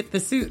Earth to go get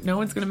the suit. No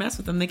one's gonna mess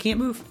with him. They can't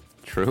move.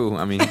 True.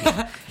 I mean,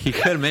 he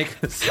could make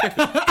a suit.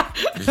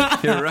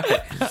 You're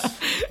right.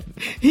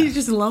 He's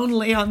just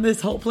lonely on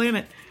this whole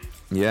planet.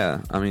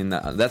 Yeah, I mean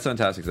that's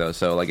fantastic though.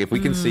 So if we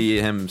can see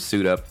him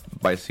suit up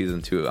by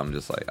Season 2, I'm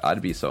just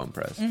I'd be so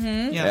impressed.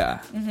 Mm-hmm.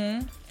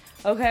 Yeah.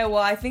 Okay, well,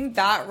 I think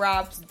that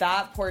wraps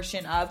that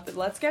portion up.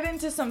 Let's get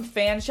into some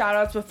fan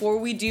shout-outs before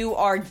we do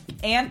our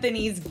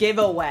Anthony's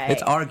giveaway.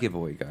 It's our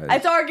giveaway, guys.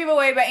 It's our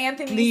giveaway, but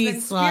Anthony's Please,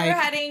 been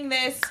spearheading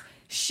this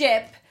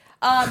ship.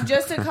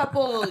 Just a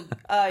couple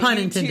Pun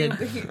intended.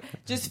 YouTube,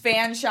 just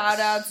fan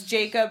shout-outs.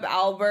 Jacob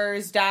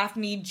Albers,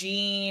 Daphne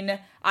Jean,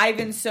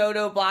 Ivan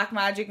Soto, Black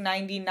Magic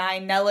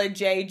 99, Nella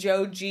J,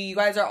 Joe G. You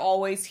guys are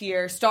always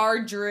here. Star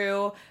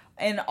Drew.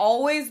 And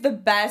always the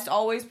best,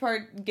 always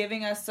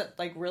giving us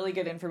like really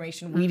good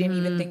information we didn't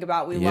even think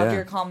about. We love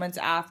your comments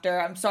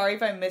after. I'm sorry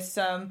if I missed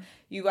some.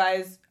 You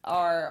guys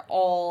are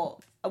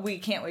all... We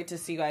can't wait to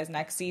see you guys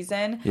next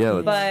season.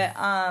 Yeah, but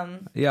I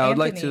would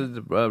like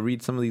to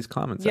read some of these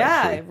comments. Yeah,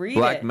 actually. read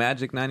Black it.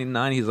 Magic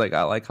 99. He's like,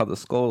 I like how the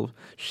skull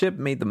ship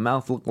made the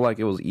mouth look like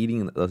it was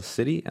eating the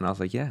city, and I was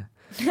like, yeah,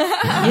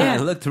 it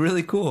looked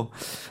really cool.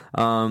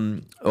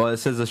 Well, it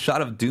says a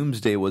shot of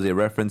Doomsday was a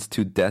reference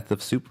to Death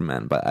of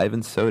Superman by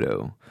Ivan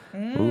Soto.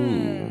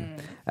 Ooh,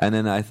 and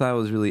then I thought it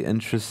was really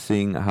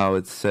interesting how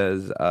it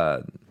says.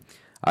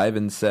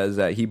 Ivan says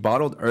that he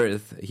bottled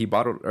Earth,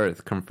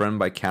 confirmed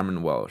by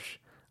Cameron Welsh.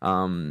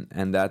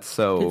 And that's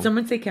so... Did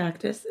someone say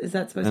cactus? Is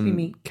that supposed to be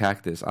me?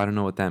 Cactus. I don't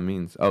know what that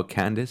means. Oh,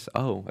 Candace?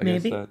 Oh, I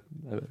Maybe. guess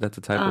that's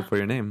a typo for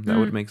your name. That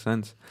would make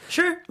sense.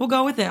 Sure, we'll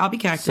go with it. I'll be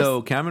cactus.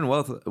 So Cameron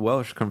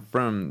Welsh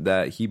confirmed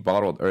that he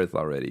bottled Earth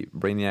already.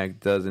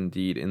 Brainiac does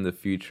indeed in the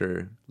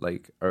future,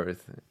 like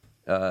Earth.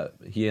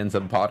 He ends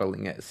up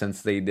bottling it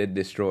since they did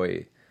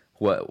destroy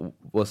what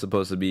was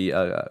supposed to be...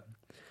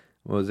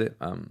 what was it?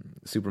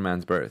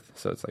 Superman's birth.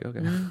 So it's like,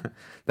 okay,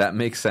 that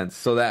makes sense.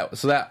 So that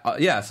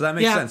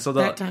makes sense. So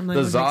the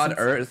Zod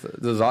Earth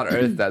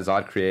that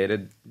Zod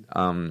created,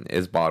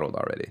 is bottled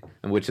already,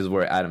 and which is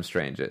where Adam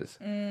Strange is.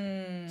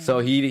 So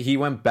he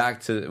went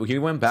back to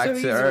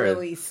Earth.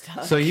 Really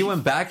stuck. So he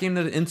went back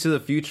into the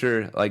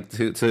future, like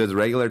to his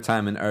regular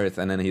time in Earth,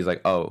 and then he's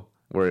like, oh,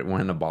 we're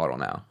in a bottle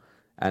now,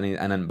 and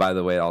then by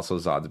the way, also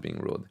Zod's being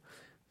ruled.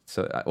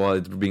 So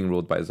it's being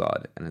ruled by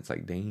Zod, and it's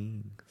like,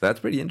 dang, so that's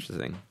pretty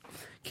interesting.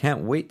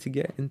 Can't wait to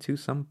get into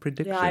some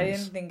predictions. Yeah, I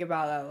didn't think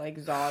about that. Like,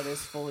 Zod is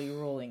fully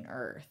ruling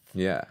Earth.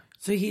 Yeah.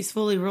 So he's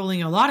fully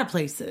ruling a lot of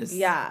places.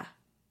 Yeah.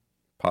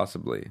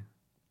 Possibly.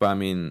 But, I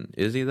mean,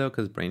 is he, though?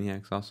 Because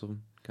Brainiac's also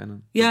kind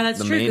of... Yeah,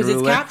 that's true, because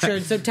it's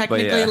captured. So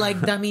technically, yeah.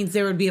 that means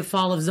there would be a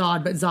fall of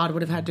Zod, but Zod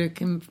would have had to,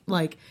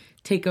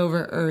 take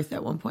over Earth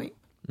at one point.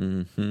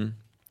 Mm-hmm.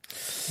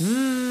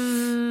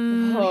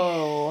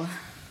 Oh.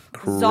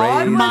 Crazy.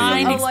 Zod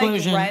Mind was a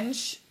explosion.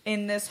 wrench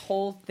in this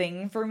whole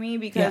thing for me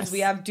because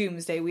we have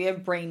Doomsday, we have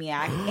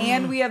Brainiac,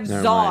 and we have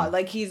Never Zod. mind.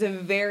 Like, he's a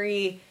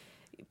very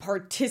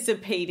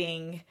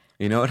participating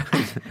You know what?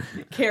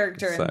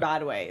 character in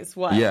bad ways.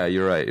 What? Yeah,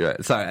 you're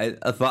right. Sorry,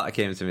 a thought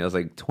came to me. I was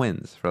like,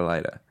 twins for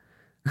Lyda.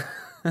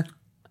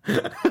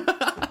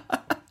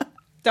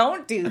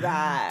 Don't do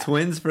that.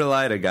 Twins for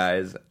Lyda,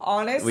 guys.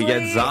 Honestly. We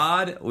get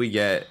Zod. We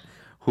get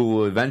who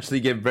will eventually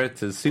give birth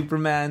to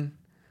Superman.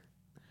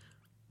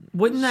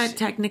 Wouldn't that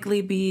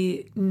technically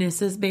be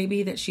Nissa's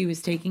baby that she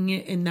was taking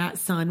it, and that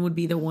son would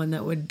be the one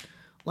that would,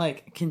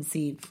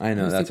 conceive? I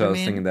know, that's Superman? what I was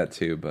thinking that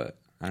too, but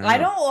I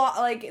don't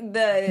like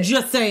the...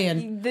 Just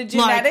saying. The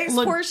genetics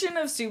portion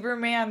of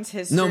Superman's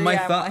history. No, my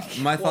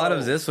thought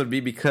of this would be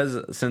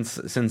because since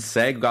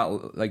Seg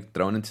got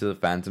thrown into the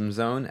Phantom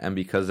Zone, and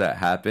because that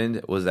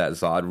happened, was that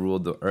Zod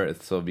ruled the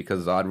Earth. So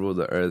because Zod ruled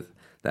the Earth,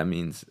 that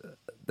means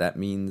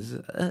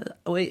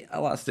wait, I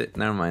lost it.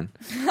 Never mind.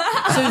 So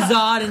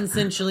Zod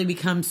essentially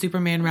becomes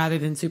Superman rather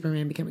than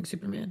Superman becoming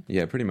Superman.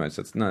 Yeah, pretty much.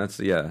 That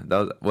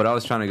was what I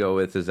was trying to go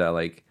with. Is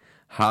that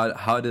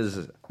how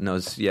does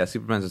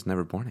Superman's just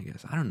never born, I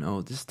guess. I don't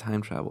know. This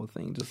time travel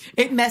thing just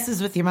it messes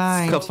with your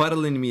mind.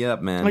 Scuffling me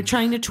up, man. Like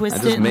trying to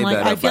twist it, and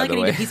I feel like I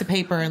need a piece of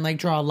paper and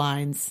draw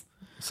lines.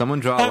 Someone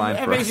draw a line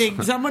for everything.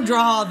 us. Someone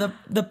draw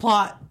the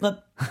plot,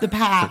 the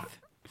path,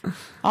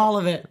 all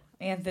of it.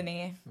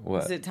 Anthony,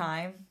 what? Is it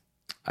time?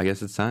 I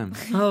guess it's time.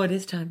 Oh, it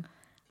is time.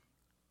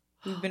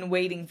 We've been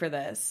waiting for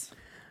this.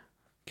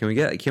 Can we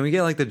get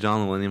the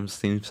John Williams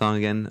theme song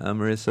again,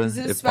 Marissa? This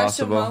is a if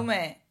special possible?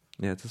 moment.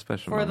 Yeah, it's a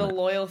special for moment. the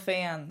loyal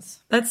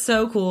fans. That's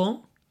so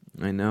cool.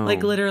 I know.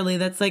 Literally,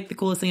 that's the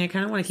coolest thing. I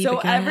kind of want to keep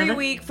it. So every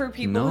week, for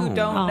people who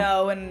don't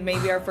know, and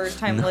maybe our first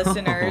time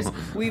listeners,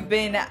 we've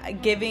been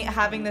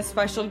having this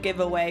special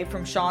giveaway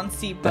from Sean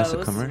Sipos. That's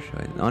a commercial.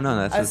 Oh no,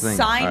 that's the thing. A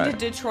signed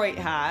Detroit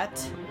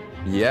hat.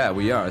 Yeah,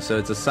 we are. So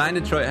it's a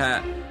signed Detroit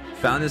hat.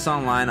 Found this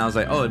online. I was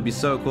like, oh, it'd be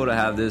so cool to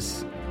have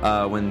this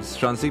when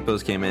Sean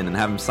Sipos came in and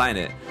have him sign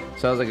it.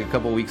 So that was a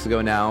couple weeks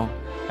ago now.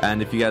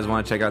 And if you guys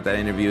want to check out that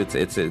interview,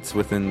 it's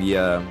within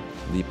the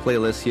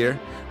playlist here.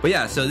 But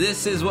yeah, so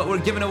this is what we're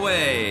giving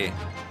away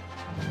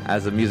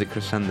as the music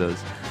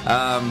crescendos.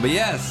 But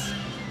yes,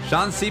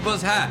 Sean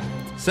Sipos hat.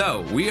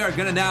 So we are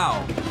gonna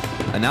now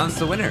announce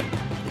the winner.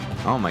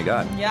 Oh my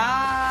god.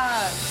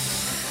 Yeah.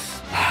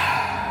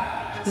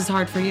 This is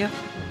hard for you.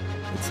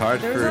 It's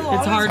hard There's for a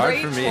lot of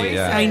great for me. choices.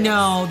 Yeah. I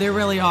know, there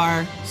really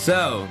are.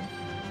 So,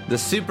 the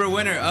super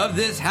winner of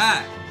this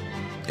hat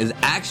is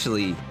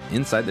actually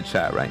inside the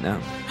chat right now.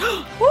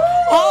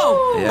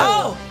 Oh! Yeah.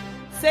 Oh!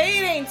 Say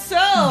it ain't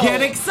so.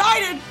 Get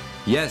excited!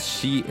 Yes,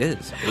 she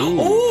is. Ooh.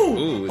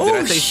 Ooh! Did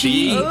I say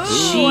she?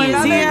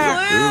 She's here.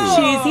 Ooh.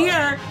 She's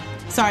here.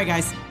 Sorry,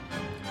 guys.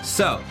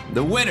 So,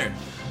 the winner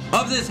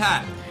of this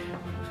hat,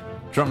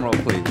 drum roll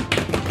please.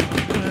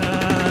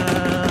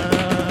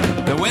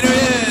 The winner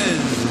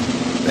is,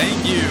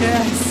 thank you,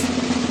 Yes.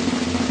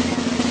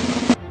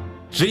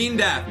 Jean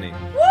Daphne.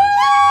 Woo!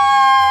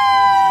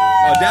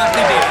 Oh,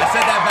 Daphne Jean. I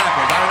said that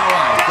backwards. I don't know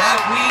why.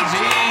 Daphne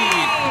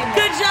Jean.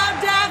 Good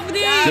job,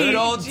 Daphne. Good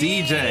old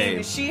Jean.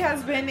 DJ. She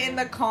has been in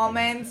the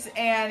comments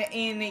and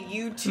in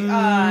YouTube,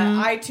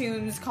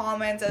 iTunes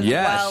comments as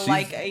well,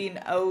 like an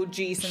OG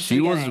since she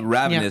the was beginning.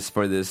 ravenous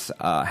for this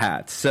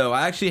hat. So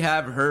I actually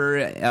have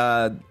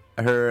her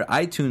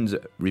iTunes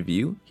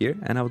review here,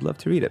 and I would love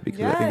to read it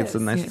because I think it's a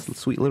nice,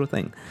 sweet little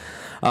thing.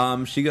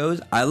 She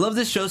goes, I love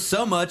this show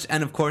so much,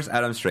 and of course,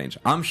 Adam Strange.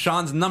 I'm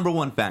Sean's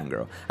 #1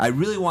 fangirl. I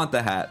really want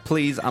the hat.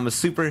 Please, I'm a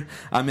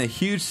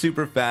huge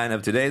super fan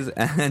of today's,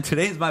 and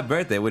today's my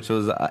birthday, which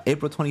was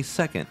April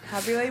 22nd.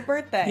 Happy late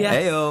birthday. Yeah.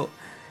 Heyo.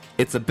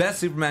 It's the best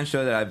Superman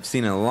show that I've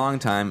seen in a long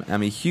time.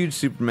 I'm a huge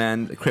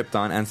Superman,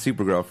 Krypton, and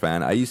Supergirl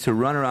fan. I used to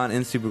run around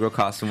in Supergirl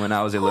costume when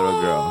I was a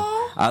little girl.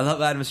 I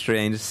love Adam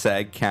Strange.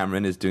 Seg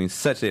Cameron is doing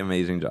such an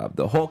amazing job.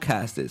 The whole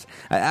cast is.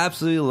 I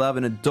absolutely love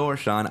and adore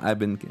Sean. I've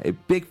been a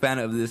big fan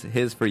of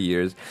his for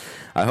years.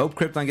 I hope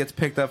Krypton gets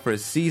picked up for a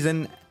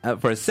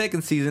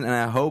second season, and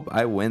I hope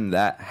I win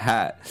that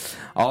hat.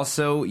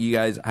 Also, you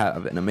guys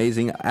have an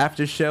amazing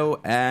after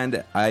show,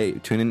 and I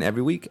tune in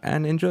every week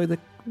and enjoy it.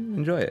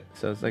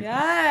 So it's like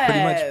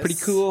pretty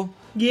cool.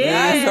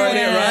 Yeah. Enjoyed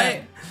it,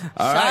 right?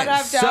 All Shout right.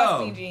 out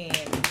Daphne Jean.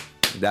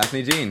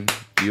 Daphne Jean,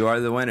 you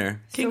are the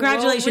winner.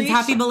 Congratulations.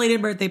 Happy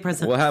belated birthday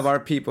present. We'll have our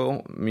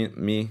people,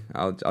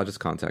 I'll just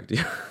contact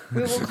you.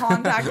 We will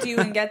contact you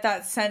and get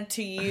that sent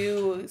to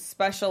you,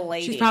 special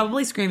lady. She's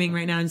probably screaming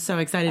right now and so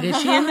excited. Is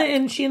she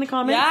in the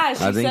comments?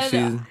 Yeah, I think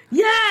she's.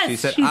 Yes. She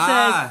said,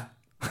 says,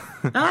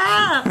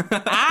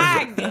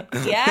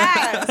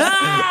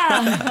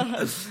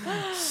 yes.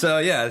 So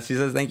yeah, she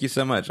says thank you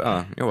so much.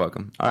 Oh, you're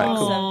welcome. All right,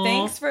 cool. So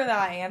thanks for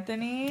that,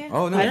 Anthony.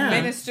 Oh no,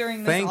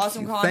 administering this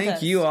awesome contest.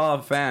 Thank you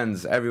all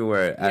fans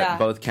everywhere at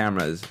both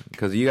cameras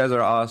because you guys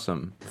are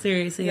awesome.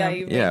 Seriously,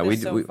 you've made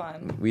this so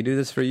fun. We do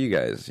this for you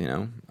guys.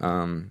 You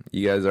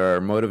guys are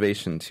our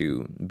motivation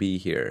to be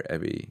here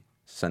every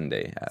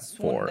Sunday at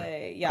 4.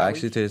 Yeah,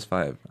 actually, today's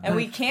 5. And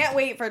we can't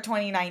wait for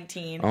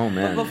 2019. Oh,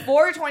 man. But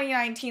before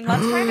 2019,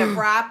 let's kind of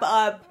wrap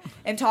up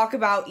and talk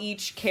about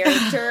each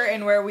character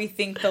and where we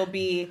think they'll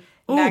be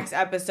next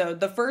episode.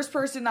 The first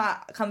person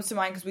that comes to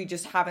mind, because we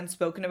just haven't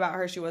spoken about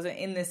her, she wasn't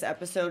in this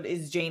episode,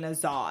 is Jaina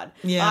Zod.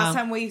 Yeah. Last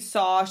time we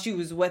saw, she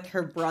was with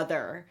her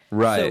brother.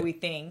 Right. So we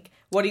think.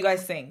 What do you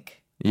guys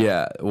think?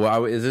 Yeah.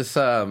 Well, is this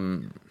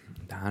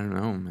I don't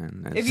know,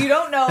 man. If you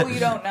don't know, you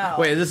don't know.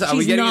 Wait, is this? Are She's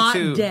we getting not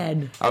into?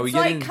 dead. Are we It's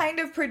getting? like kind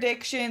of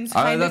predictions,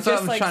 That's kind of what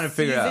just I'm like trying to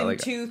figure out, like-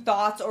 2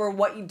 thoughts or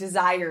what you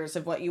desires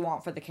of what you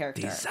want for the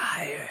character.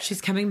 She's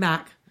coming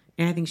back,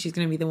 and I think she's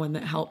going to be the one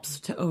that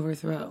helps to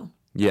overthrow.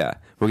 Yeah,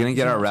 we're gonna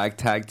get our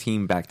ragtag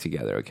team back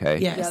together. Okay.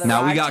 Yes. Yeah, the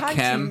now we got ragtag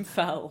Chem. team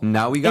fell.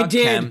 Now we got It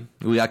did. Chem.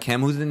 We got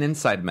Chem, who's an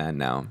inside man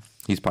now.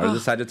 He's part of the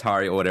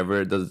Sagittari or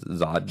whatever. The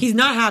Zod. He's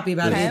not happy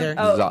about it Chem? either.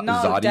 Oh, Zod- no,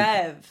 Zodi?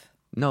 Dev.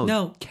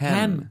 No, Chem.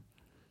 Chem.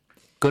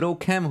 Good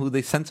old Chem, who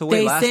they sent away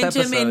They last sent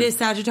episode. him into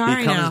Sagittari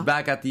He comes now.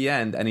 back at the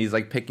end and he's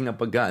like picking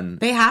up a gun.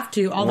 They have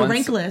to. All the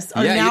rankless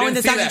are now in the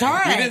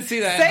Sagittari. You didn't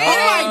see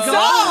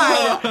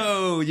that.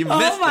 Oh You missed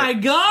Oh my it.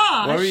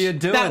 gosh! What were you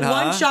doing, That huh?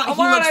 one shot, Oh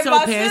he my looked God, so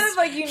I pissed. busted.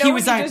 Like, you know, he when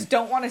was you like, just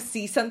don't want to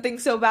see something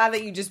so bad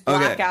that you just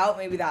black out.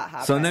 Maybe that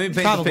happened. So let me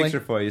paint Probably. the picture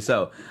for you.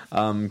 So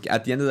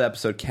at the end of the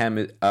episode, Chem,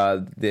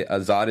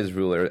 Zod is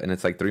ruler, and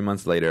it's like 3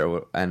 months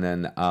later, and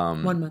then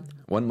 1 month.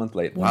 1 month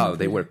later. Wow,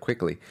 they work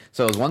quickly.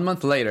 So it was 1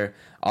 month later.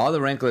 All the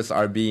rankless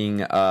are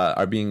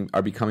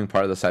becoming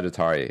part of the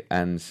Sagittari,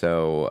 and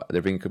so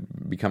they're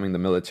becoming the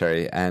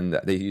military, and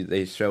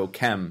they show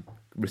Chem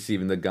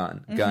receiving the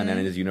gun and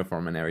his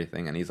uniform and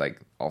everything, and he's like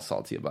all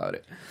salty about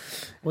it.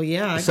 well,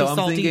 yeah, So I'm I'm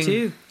salty thinking,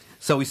 too.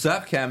 So we still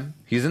have Chem.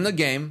 He's in the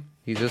game.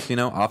 He's just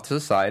off to the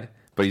side,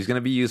 but he's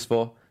gonna be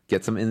useful.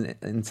 Get some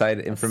inside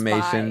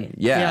information.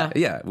 Spy.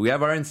 Yeah. We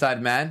have our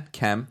inside man,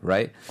 Chem,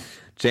 right?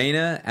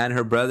 Jaina and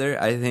her brother,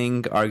 I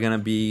think, are going to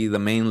be the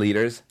main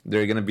leaders.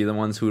 They're going to be the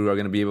ones who are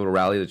going to be able to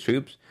rally the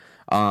troops.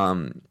 I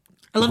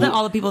love that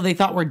all the people they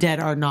thought were dead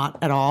are not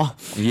at all.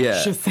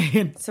 Yeah. Just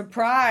saying.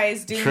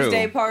 Surprise!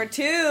 Doomsday Part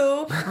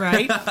 2.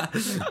 Right?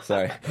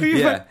 Sorry.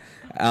 Yeah.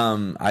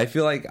 I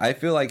feel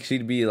like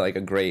she'd be like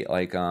a great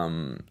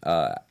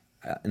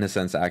in a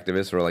sense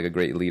activist or like a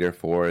great leader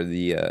for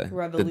the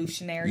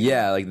Revolutionary.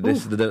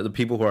 The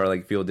people who are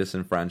like feel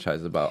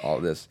disenfranchised about all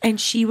this. And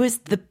she was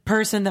the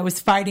person that was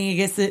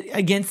fighting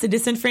against the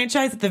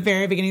disenfranchised at the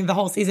very beginning of the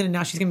whole season, and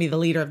now she's going to be the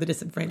leader of the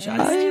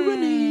disenfranchised.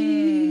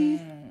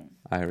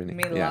 Irony.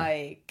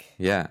 Like.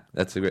 Yeah,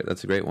 that's a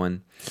great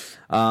one.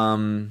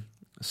 For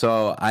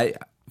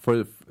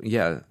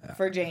Jaina.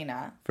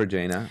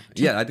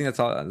 Yeah, I think that's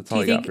all. That's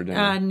all I got for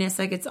Jaina.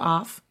 Nissa gets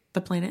off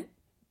the planet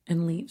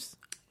and leaves?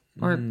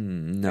 Or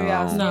No.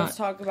 Yeah, so let's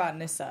talk about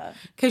Nissa.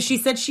 because she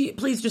said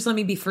please just let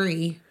me be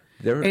free.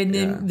 And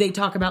then they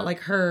talk about like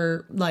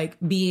her like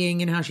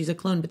being and how she's a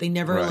clone, but they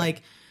never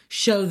like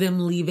show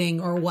them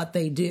leaving or what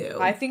they do.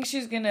 I think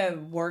she's gonna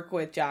work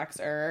with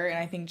Jax-Ur, and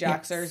I think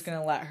Jax-Ur is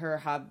gonna let her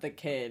have the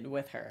kid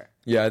with her.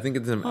 Yeah, I think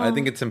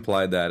it's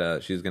implied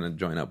that she's gonna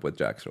join up with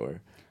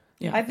Jax-Ur.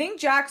 Yeah. I think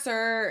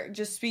Jax-Ur,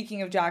 just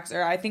speaking of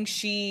Jax-Ur, I think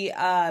she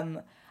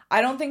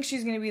I don't think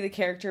she's going to be the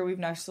character we've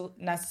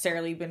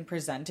necessarily been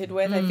presented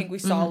with. I think we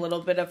saw a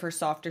little bit of her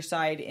softer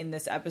side in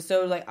this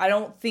episode. Like, I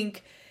don't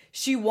think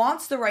she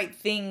wants the right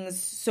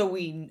things, so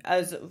we,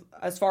 as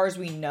far as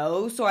we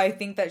know. So I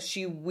think that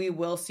we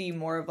will see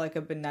more of like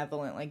a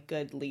benevolent, like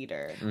good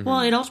leader.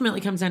 Well, it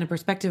ultimately comes down to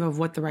perspective of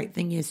what the right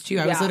thing is too.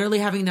 I was literally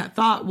having that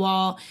thought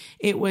while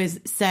it was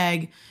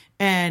Seg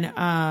and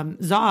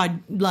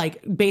Zod.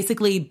 Like,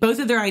 basically, both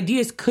of their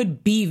ideas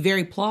could be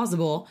very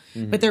plausible,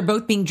 but they're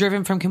both being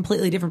driven from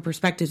completely different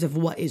perspectives of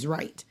what is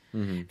right.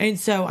 And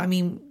so, I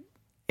mean,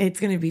 it's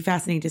going to be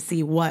fascinating to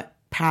see what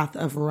path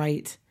of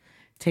right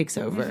takes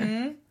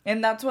over.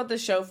 And that's what the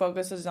show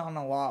focuses on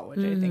a lot, which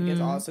I think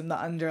is awesome. The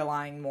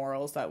underlying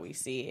morals that we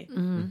see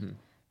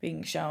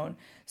being shown.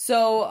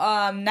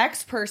 So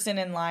next person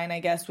in line, I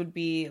guess, would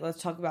be, let's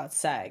talk about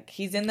Seg.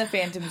 He's in the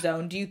Phantom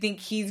Zone. Do you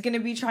think he's going to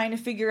be trying to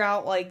figure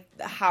out like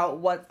how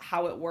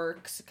it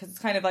works? Because it's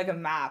kind of like a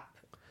map.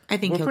 I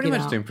think we're pretty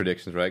much doing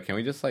predictions, right? Can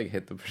we just like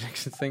hit the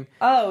predictions thing?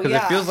 Oh, yeah.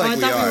 Because it feels like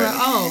we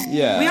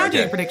are. We are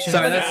doing predictions.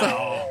 Sorry,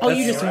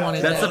 you just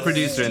wanted that's the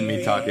producer in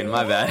me talking.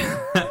 My bad.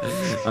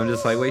 I'm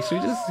just like, wait,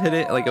 should we just hit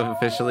it like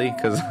officially?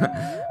 Because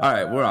all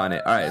right, we're on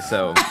it. All right,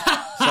 so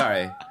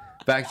sorry.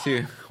 Back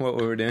to what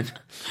we were doing.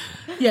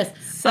 Yes,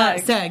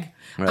 Seg.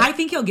 Right. I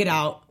think he'll get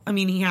out. I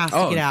mean, he has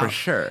to get out for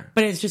sure.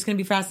 But it's just going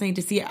to be fascinating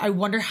to see. I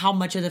wonder how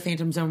much of the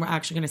Phantom Zone we're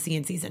actually going to see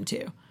in season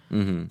 2.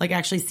 Like,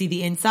 actually see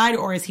the inside,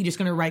 or is he just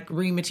going to like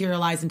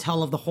rematerialize and tell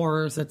all of the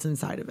horrors that's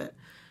inside of it?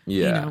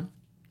 Yeah, you know?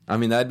 I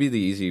mean, that'd be the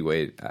easy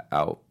way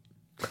out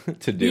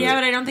to do it. Yeah,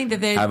 but I don't think that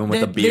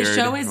the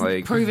show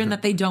has proven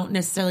that they don't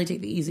necessarily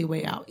take the easy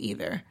way out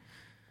either.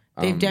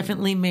 They've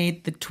definitely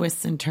made the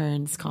twists and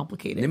turns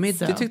complicated.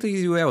 They took the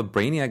easy way out with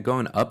Brainiac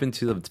going up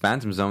into the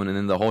Phantom Zone and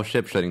then the whole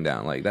ship shutting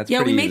down. Like, that's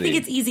pretty we may easy. think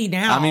it's easy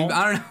now. I mean,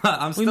 I don't know.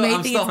 I'm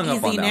still hung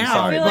up on that. I'm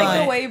sorry. I feel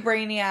like the way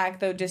Brainiac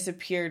though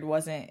disappeared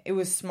it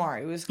was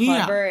smart. It was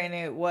clever, and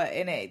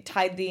it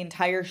tied the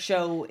entire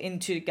show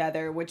into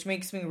together, which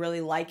makes me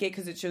really like it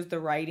because it shows the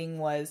writing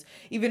was,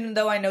 even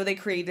though I know they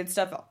created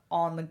stuff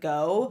on the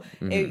go,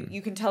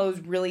 you can tell it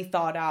was really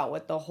thought out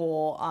with the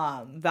whole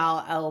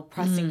Val-El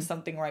pressing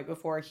something right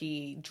before he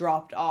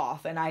dropped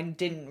off, and I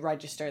didn't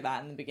register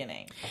that in the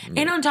beginning.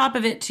 And on top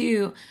of it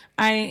too,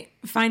 I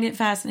find it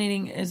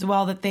fascinating as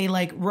well that they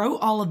like wrote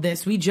all of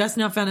this. We just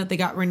now found out they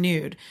got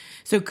renewed.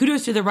 So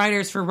kudos to the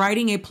writers for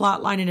writing a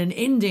plot line and an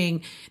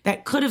ending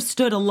that could have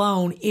stood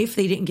alone if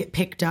they didn't get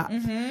picked up,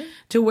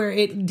 to where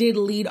it did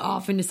lead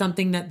off into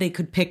something that they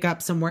could pick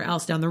up somewhere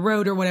else down the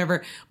road or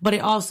whatever. But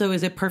it also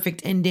is a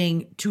perfect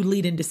ending to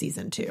lead into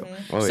season 2.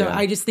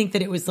 I just think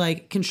that it was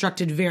like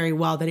constructed very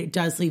well, that it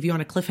does leave you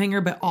on a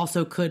cliffhanger, but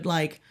also could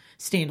like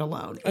stand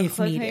alone if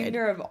needed.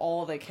 Of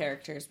all the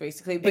characters,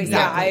 basically. But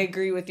yeah, I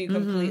agree with you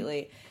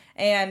completely.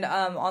 And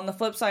on the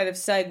flip side of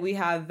Seg, we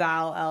have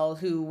Val-El,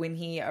 who when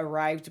he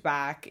arrived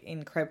back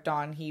in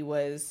Krypton, he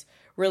was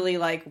really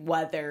like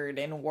weathered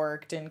and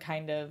worked and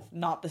kind of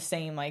not the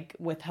same like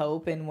with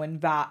Hope. And when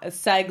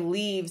Seg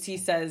leaves, he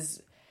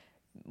says,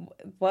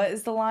 what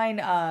is the line?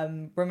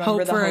 Remember hope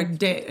the for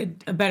hope,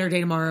 a better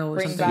day tomorrow, or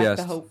bring something. back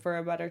the hope for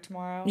a better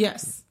tomorrow.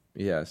 Yes.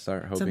 Yeah,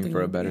 start hoping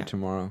for a better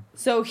tomorrow.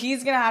 So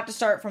he's going to have to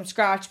start from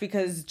scratch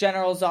because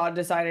General Zod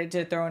decided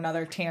to throw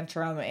another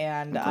tantrum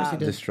and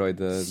destroyed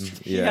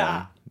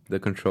the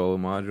control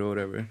module,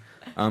 whatever.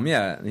 And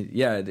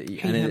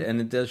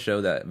it does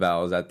show that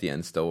Val is at the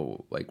end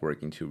still like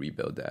working to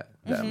rebuild that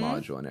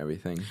module and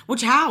everything.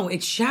 Which how?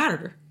 It's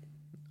shattered.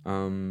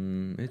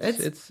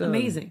 It's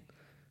amazing.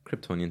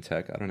 Kryptonian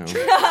tech. I don't know.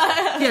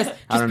 Yes,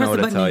 I don't know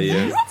what to tell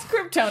you. What's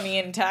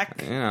Kryptonian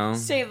tech? You know,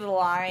 save the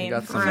line. You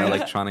got some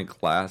electronic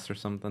glass or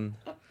something.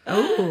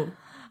 Oh.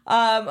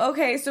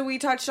 Okay, so we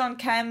touched on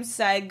Chem,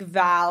 Seg,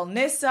 Val,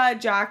 Nyssa,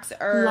 Jax,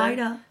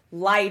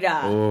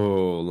 Lyda.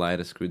 Oh,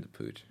 Lyda screwed the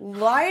pooch.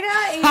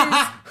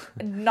 Lyda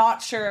is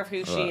not sure of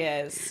who she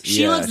is.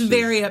 She looks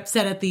very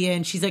upset at the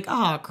end. She's like,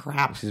 oh,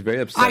 crap. She's very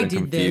upset and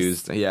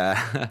confused. This.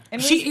 Yeah.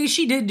 And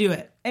she did do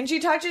it. And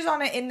she touches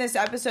on it in this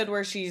episode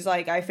where she's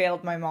like, I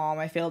failed my mom.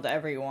 I failed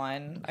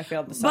everyone. I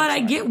failed the sun. But I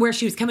get where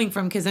she was coming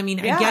from because, I mean,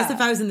 I guess if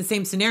I was in the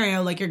same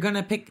scenario, like you're going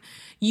to pick,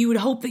 you would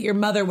hope that your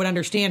mother would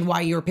understand why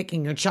you were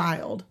picking your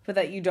child. But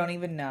that you don't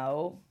even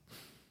know.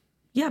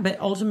 Yeah, but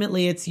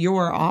ultimately it's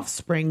your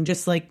offspring,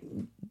 just like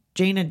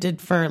Jaina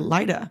did for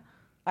Lyda.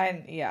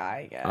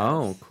 I guess.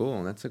 Oh,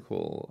 cool. That's a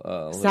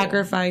cool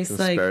sacrifice.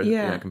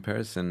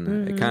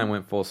 Comparison. It kind of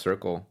went full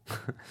circle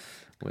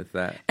with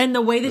that. And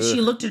the way that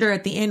she looked at her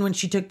at the end when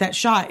she took that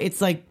shot,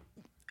 it's like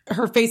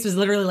her face was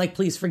literally like,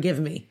 please forgive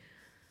me.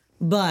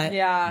 But,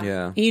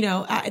 you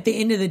know, at the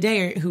end of the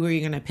day, who are you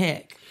going to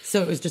pick?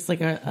 So it was just like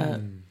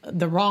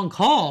the wrong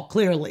call,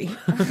 clearly.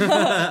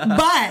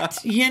 But,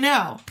 you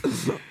know.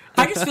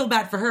 I just feel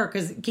bad for her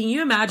because can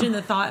you imagine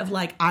the thought of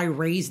like, I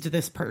raised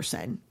this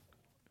person.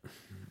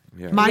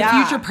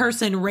 My future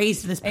person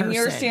raised this person. And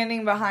you're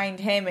standing behind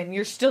him and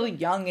you're still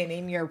young and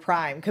in your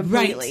prime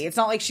completely. Right. It's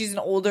not like she's an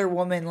older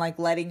woman like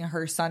letting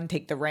her son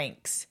take the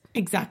ranks.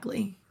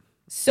 Exactly.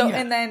 So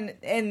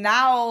and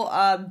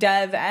now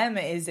Dev M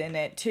is in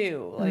it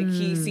too. Like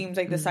he seems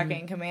like the second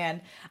in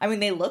command. I mean,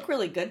 they look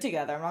really good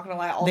together. I'm not gonna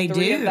lie, all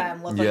three of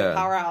them look like a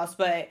powerhouse.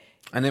 But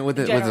and then with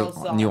his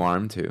new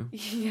arm too.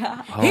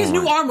 Yeah, his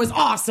new arm was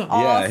awesome.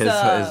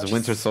 Yeah, his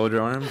Winter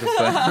Soldier arm.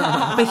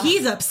 But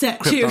he's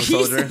upset too.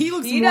 He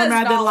looks more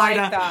mad than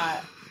Lyda.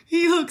 That.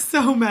 He looks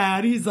so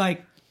mad. He's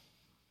like,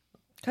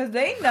 because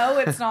they know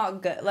it's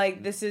not good.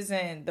 Like this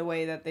isn't the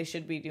way that they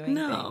should be doing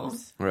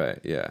things. Right?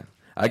 Yeah.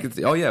 I could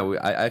see. Oh yeah,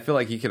 I feel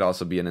like he could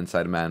also be an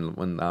inside man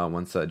when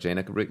once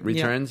Jaina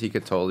returns. He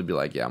could totally be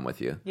like, "Yeah, I'm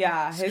with you."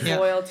 Yeah, his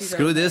loyalties.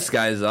 Screw this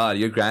guy, Zod.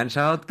 Your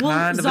grandchild,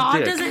 kind of Zod a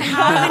dick. doesn't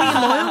have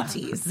any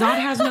loyalties. Zod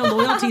has no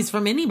loyalties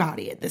from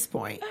anybody at this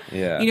point.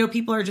 Yeah,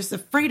 people are just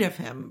afraid of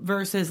him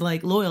versus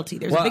like loyalty.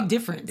 There's a big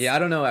difference. Yeah, I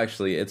don't know.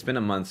 Actually, it's been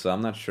a month, so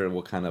I'm not sure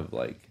what kind of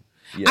like.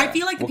 Yeah. I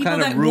feel like the people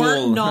that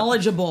weren't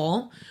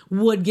knowledgeable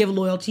would give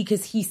loyalty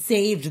because he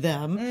saved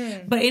them.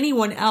 But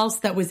anyone else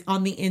that was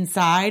on the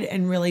inside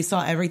and really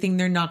saw everything,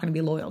 they're not going to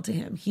be loyal to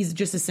him. He's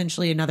just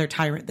essentially another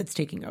tyrant that's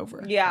taking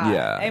over.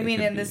 Yeah. I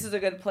mean, and this is a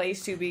good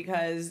place too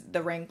because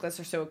the rankless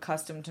are so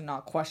accustomed to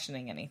not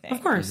questioning anything.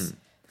 Of course. Mm-hmm.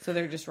 So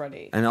they're just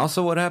ready. And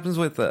also what happens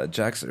with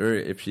Jax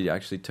if she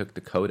actually took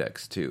the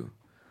codex too?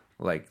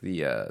 Like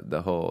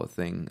the whole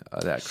thing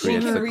that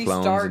creates the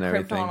clones and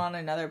everything. Krypton on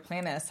another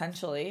planet,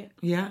 essentially.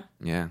 Yeah.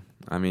 Yeah.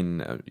 I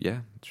mean,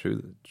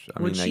 true.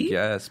 I would mean, she? I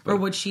guess. But or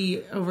would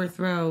she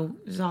overthrow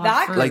Zod?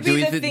 That first? could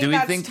be the thing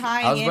that's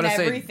tying in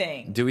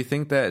everything. Do we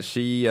think that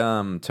she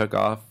took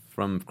off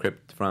from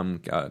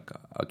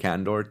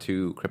Kandor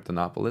to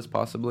Kryptonopolis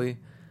possibly,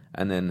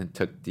 and then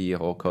took the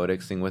whole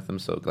codex thing with them?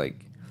 So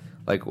like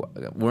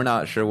we're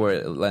not sure where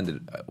it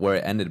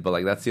ended, but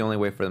like that's the only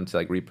way for them to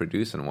like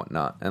reproduce and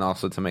whatnot, and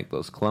also to make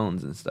those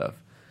clones and stuff.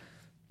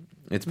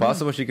 It's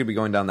possible she could be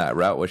going down that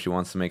route where she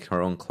wants to make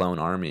her own clone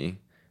army,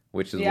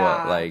 which is what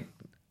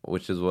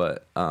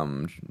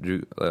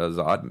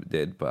Zod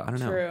did. But I don't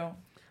know. True.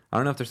 I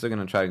don't know if they're still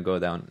gonna try and go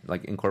down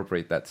like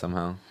incorporate that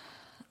somehow.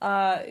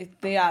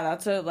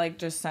 That's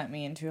just sent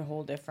me into a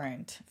whole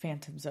different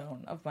phantom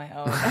zone of my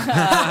own.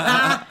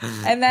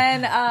 And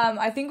then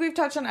I think we've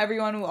touched on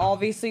everyone.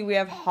 Obviously, we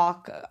have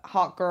Hawk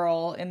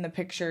Girl in the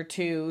picture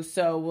too,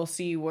 so we'll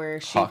see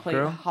where she played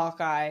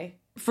Hawkeye.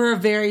 For a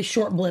very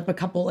short blip,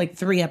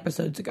 3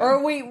 episodes ago.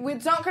 Or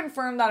it's not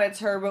confirmed that it's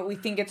her, but we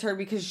think it's her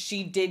because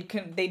they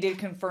did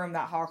confirm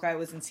that Hawkeye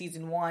was in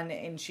season 1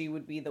 and she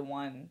would be the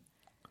one.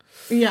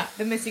 Yeah.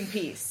 The missing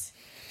piece.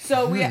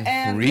 So really?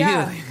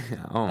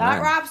 That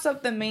wraps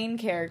up the main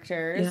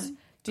characters. Yeah.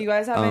 Do you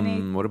guys have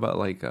any? What about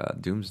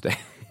Doomsday?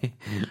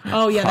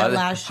 Oh yeah, that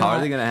last show. How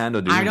are they going to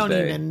handle Doomsday? I don't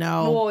even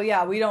know. Well,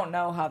 yeah, we don't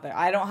know how they.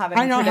 I don't have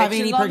any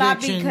predictions on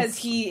that because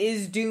he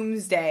is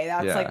Doomsday.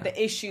 That's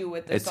the issue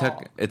with this.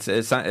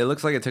 It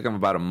looks like it took him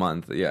about a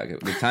month. Yeah,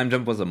 the time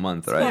jump was a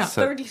month, right? Yeah,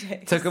 30 days.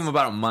 It took him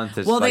about a month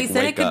to. Well, they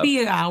said it could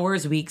be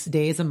hours, weeks,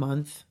 days, a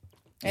month.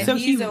 And so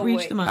he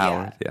reached the month.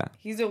 Hours, yeah.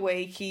 He's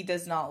awake. He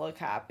does not look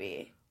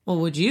happy. Well,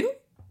 would you?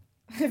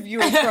 If you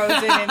were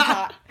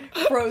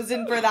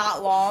frozen for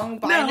that long,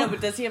 but I know.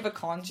 But does he have a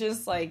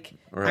conscience? Right.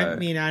 I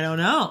mean, I don't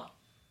know.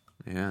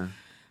 Yeah.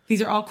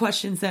 These are all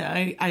questions that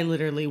I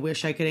literally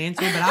wish I could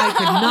answer, but I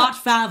could not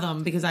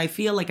fathom because I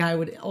feel like I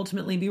would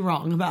ultimately be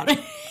wrong about it.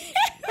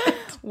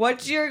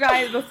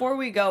 Before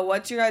we go,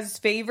 what's your guys'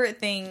 favorite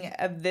thing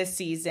of this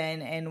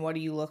season, and what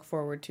do you look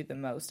forward to the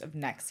most of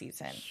next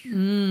season?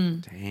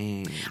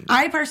 Dang.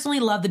 I personally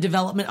love the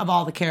development of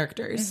all the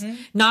characters.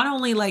 Mm-hmm. Not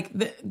only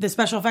the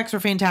special effects were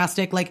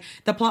fantastic,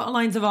 the plot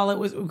lines of all it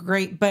was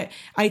great, but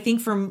I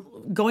think from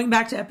going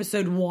back to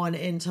episode 1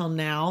 until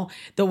now,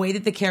 the way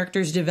that the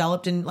characters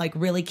developed and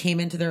really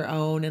came into their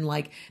own, and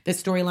the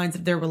storylines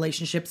of their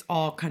relationships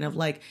all kind of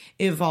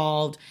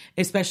evolved,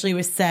 especially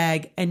with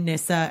Seg and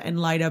Nyssa and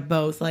Lyda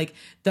both.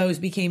 Those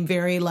became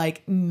very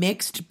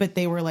mixed, but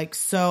they were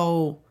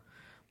so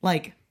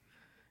I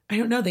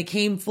don't know, they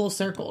came full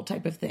circle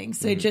type of thing.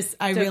 So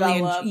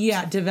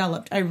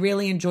developed. I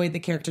really enjoyed the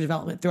character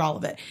development through all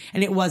of it.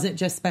 And it wasn't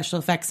just special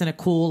effects and a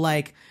cool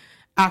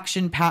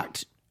action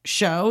packed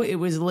show. It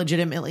was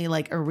legitimately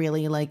a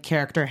really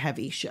character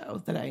heavy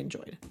show that I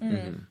enjoyed.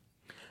 Mm-hmm.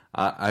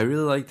 I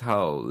really liked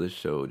how this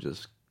show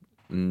just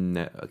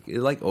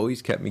it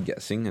always kept me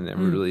guessing, and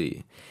never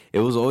really. It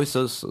was always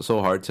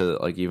so hard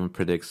to even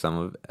predict some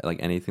of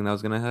anything that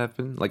was gonna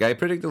happen. I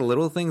predicted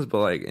little things,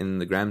 but in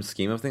the grand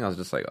scheme of things, I was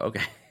just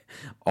okay,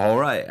 all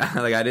right.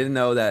 I didn't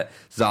know that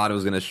Zod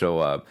was gonna show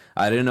up.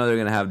 I didn't know they were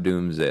gonna have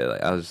Doomsday.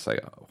 I was just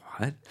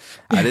what?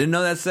 I didn't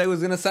know that Seg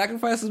was gonna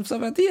sacrifice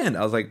himself at the end.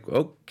 I was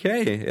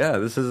okay, yeah,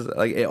 this is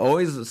it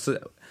always.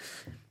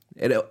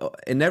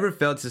 It never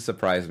failed to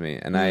surprise me,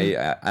 and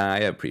I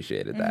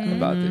appreciated that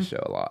about this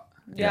show a lot.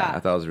 Yeah, I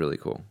thought it was really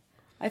cool.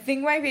 I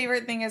think my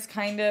favorite thing is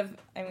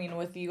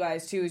with you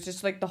guys too, is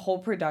just the whole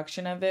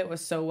production of it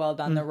was so well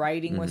done. The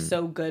writing was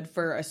so good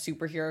for a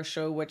superhero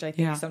show, which I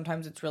think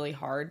sometimes it's really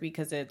hard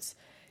because it's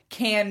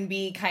can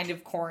be kind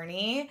of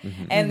corny.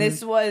 And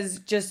this was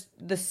just,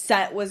 the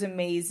set was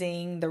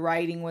amazing, the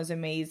writing was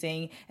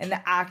amazing, and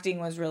the acting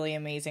was really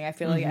amazing. I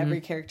feel like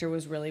every character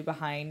was really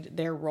behind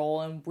their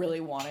role and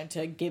really wanted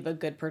to give a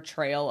good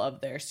portrayal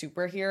of their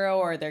superhero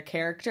or their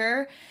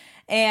character.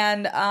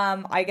 And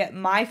I get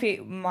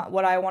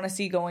what I want to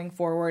see going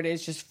forward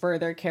is just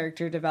further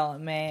character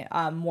development,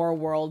 more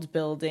world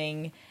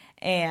building,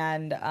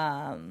 and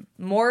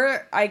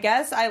more, I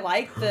guess. I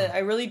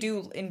really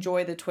do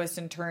enjoy the twists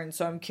and turns,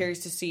 so I'm curious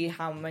to see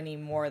how many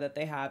more that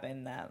they have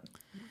in them.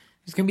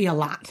 There's gonna be a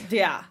lot.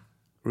 Yeah.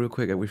 Real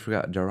quick, we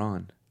forgot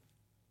Daron.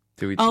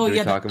 Did we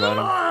talk about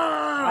him?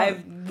 I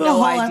have The no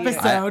whole idea.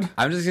 episode.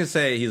 I'm just gonna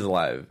say he's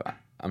alive.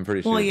 I'm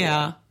pretty sure. Well, he's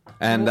yeah. alive.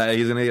 And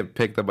he's gonna get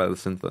picked up by the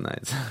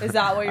Syntho-Knights. Is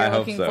that what I you're hope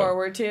looking so.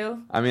 forward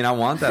to? I mean, I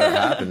want that to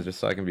happen just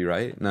so I can be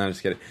right. No, I'm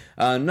just kidding.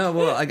 No,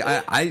 well, like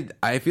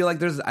I feel like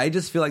I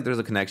just feel like there's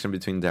a connection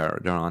between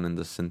Daron and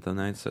the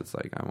Syntho-Knights. So it's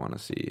like I want to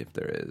see if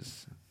there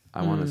is.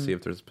 I want to see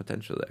if there's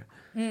potential there.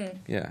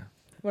 Yeah.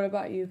 What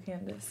about you,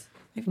 Candace?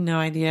 I have no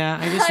idea.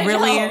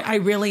 I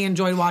really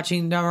enjoyed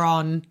watching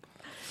Daron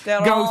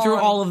go through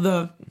all of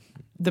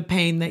the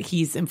pain that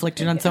he's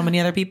inflicted on so many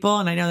other people.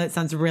 And I know that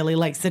sounds really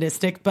like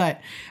sadistic,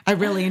 but I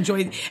really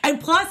enjoyed. And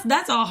plus,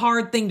 that's a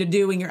hard thing to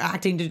do when you're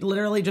acting, to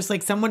literally just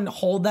like someone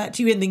hold that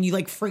to you and then you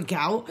like freak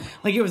out.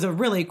 Like it was a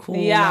really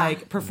cool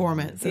like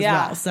performance as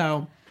well.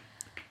 So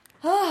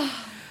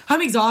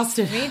I'm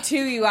exhausted. Me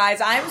too, you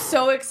guys. I'm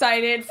so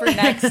excited for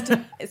next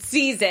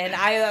season.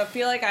 I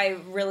feel like I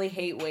really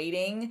hate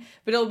waiting,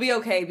 but it'll be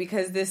okay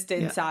because this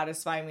did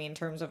satisfy me in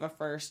terms of a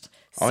first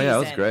season. Oh yeah, it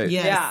was great.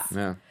 Yes.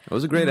 Yeah, it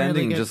was a great Really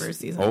ending, good just first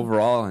season.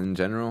 overall in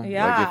general.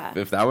 Yeah. Like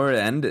if that were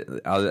to end,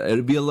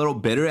 it'd be a little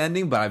bitter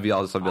ending, but I'd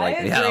also be like,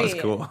 I yeah, that was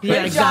agree. cool. Good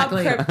Yeah,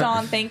 exactly. job,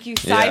 Krypton. Thank you,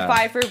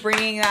 Sci-Fi, Yeah. for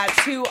bringing that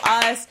to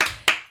us.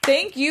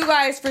 Thank you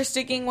guys for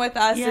sticking with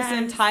us Yes. this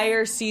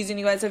entire season.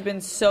 You guys have been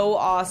so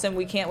awesome.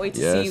 We can't wait to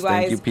see you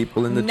guys thank you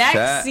people in the next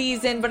chat.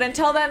 season. But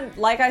until then,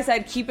 like I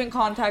said, keep in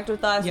contact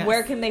with us. Yes.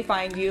 Where can they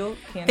find you,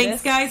 Candace?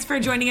 Thanks, guys, for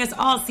joining us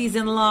all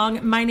season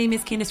long. My name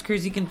is Candace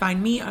Cruz. You can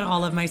find me on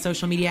all of my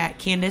social media at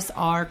Candace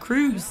R.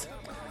 Cruz.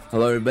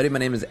 Hello, everybody. My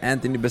name is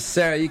Anthony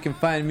Becerra. You can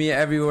find me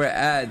everywhere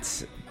at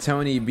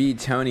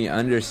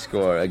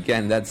TonyBTony_.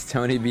 Again, that's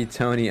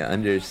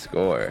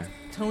TonyBTony_.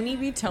 Tony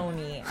B.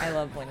 Tony. I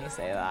love when you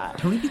say that.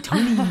 Tony be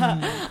Tony.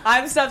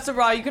 I'm Steph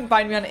Sabra. You can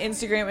find me on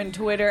Instagram and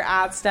Twitter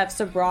at Steph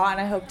Sabra. And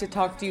I hope to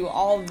talk to you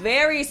all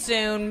very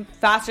soon,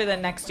 faster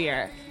than next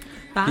year.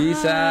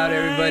 Peace out,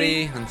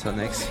 everybody. Until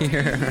next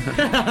year.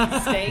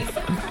 Stay safe.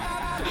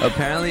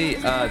 Apparently,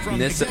 From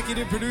Nissa.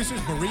 executive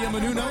producers Maria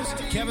Menounos,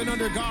 Kevin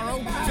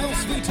Undergaro, Phil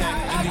Svitek,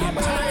 and the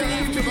entire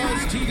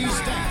AfterBuzz TV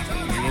staff,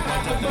 we would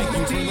like to thank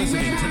you for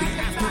listening to the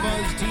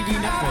AfterBuzz TV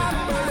network.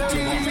 To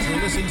watch or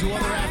listen to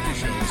other after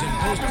shows and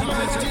post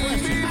comments or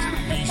questions,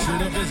 be sure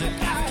to visit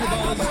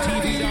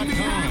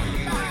AfterBuzzTV.com.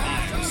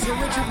 I'm Sir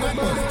Richard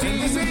Wentworth, and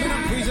this has been a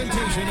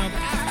presentation of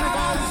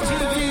AfterBuzz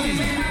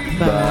TV.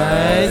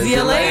 Buzz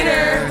you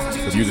later.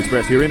 The views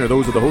expressed herein are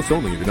those of the hosts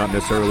only and do not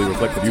necessarily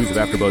reflect the views of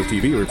AfterBuzz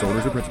TV or its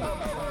owners or principals.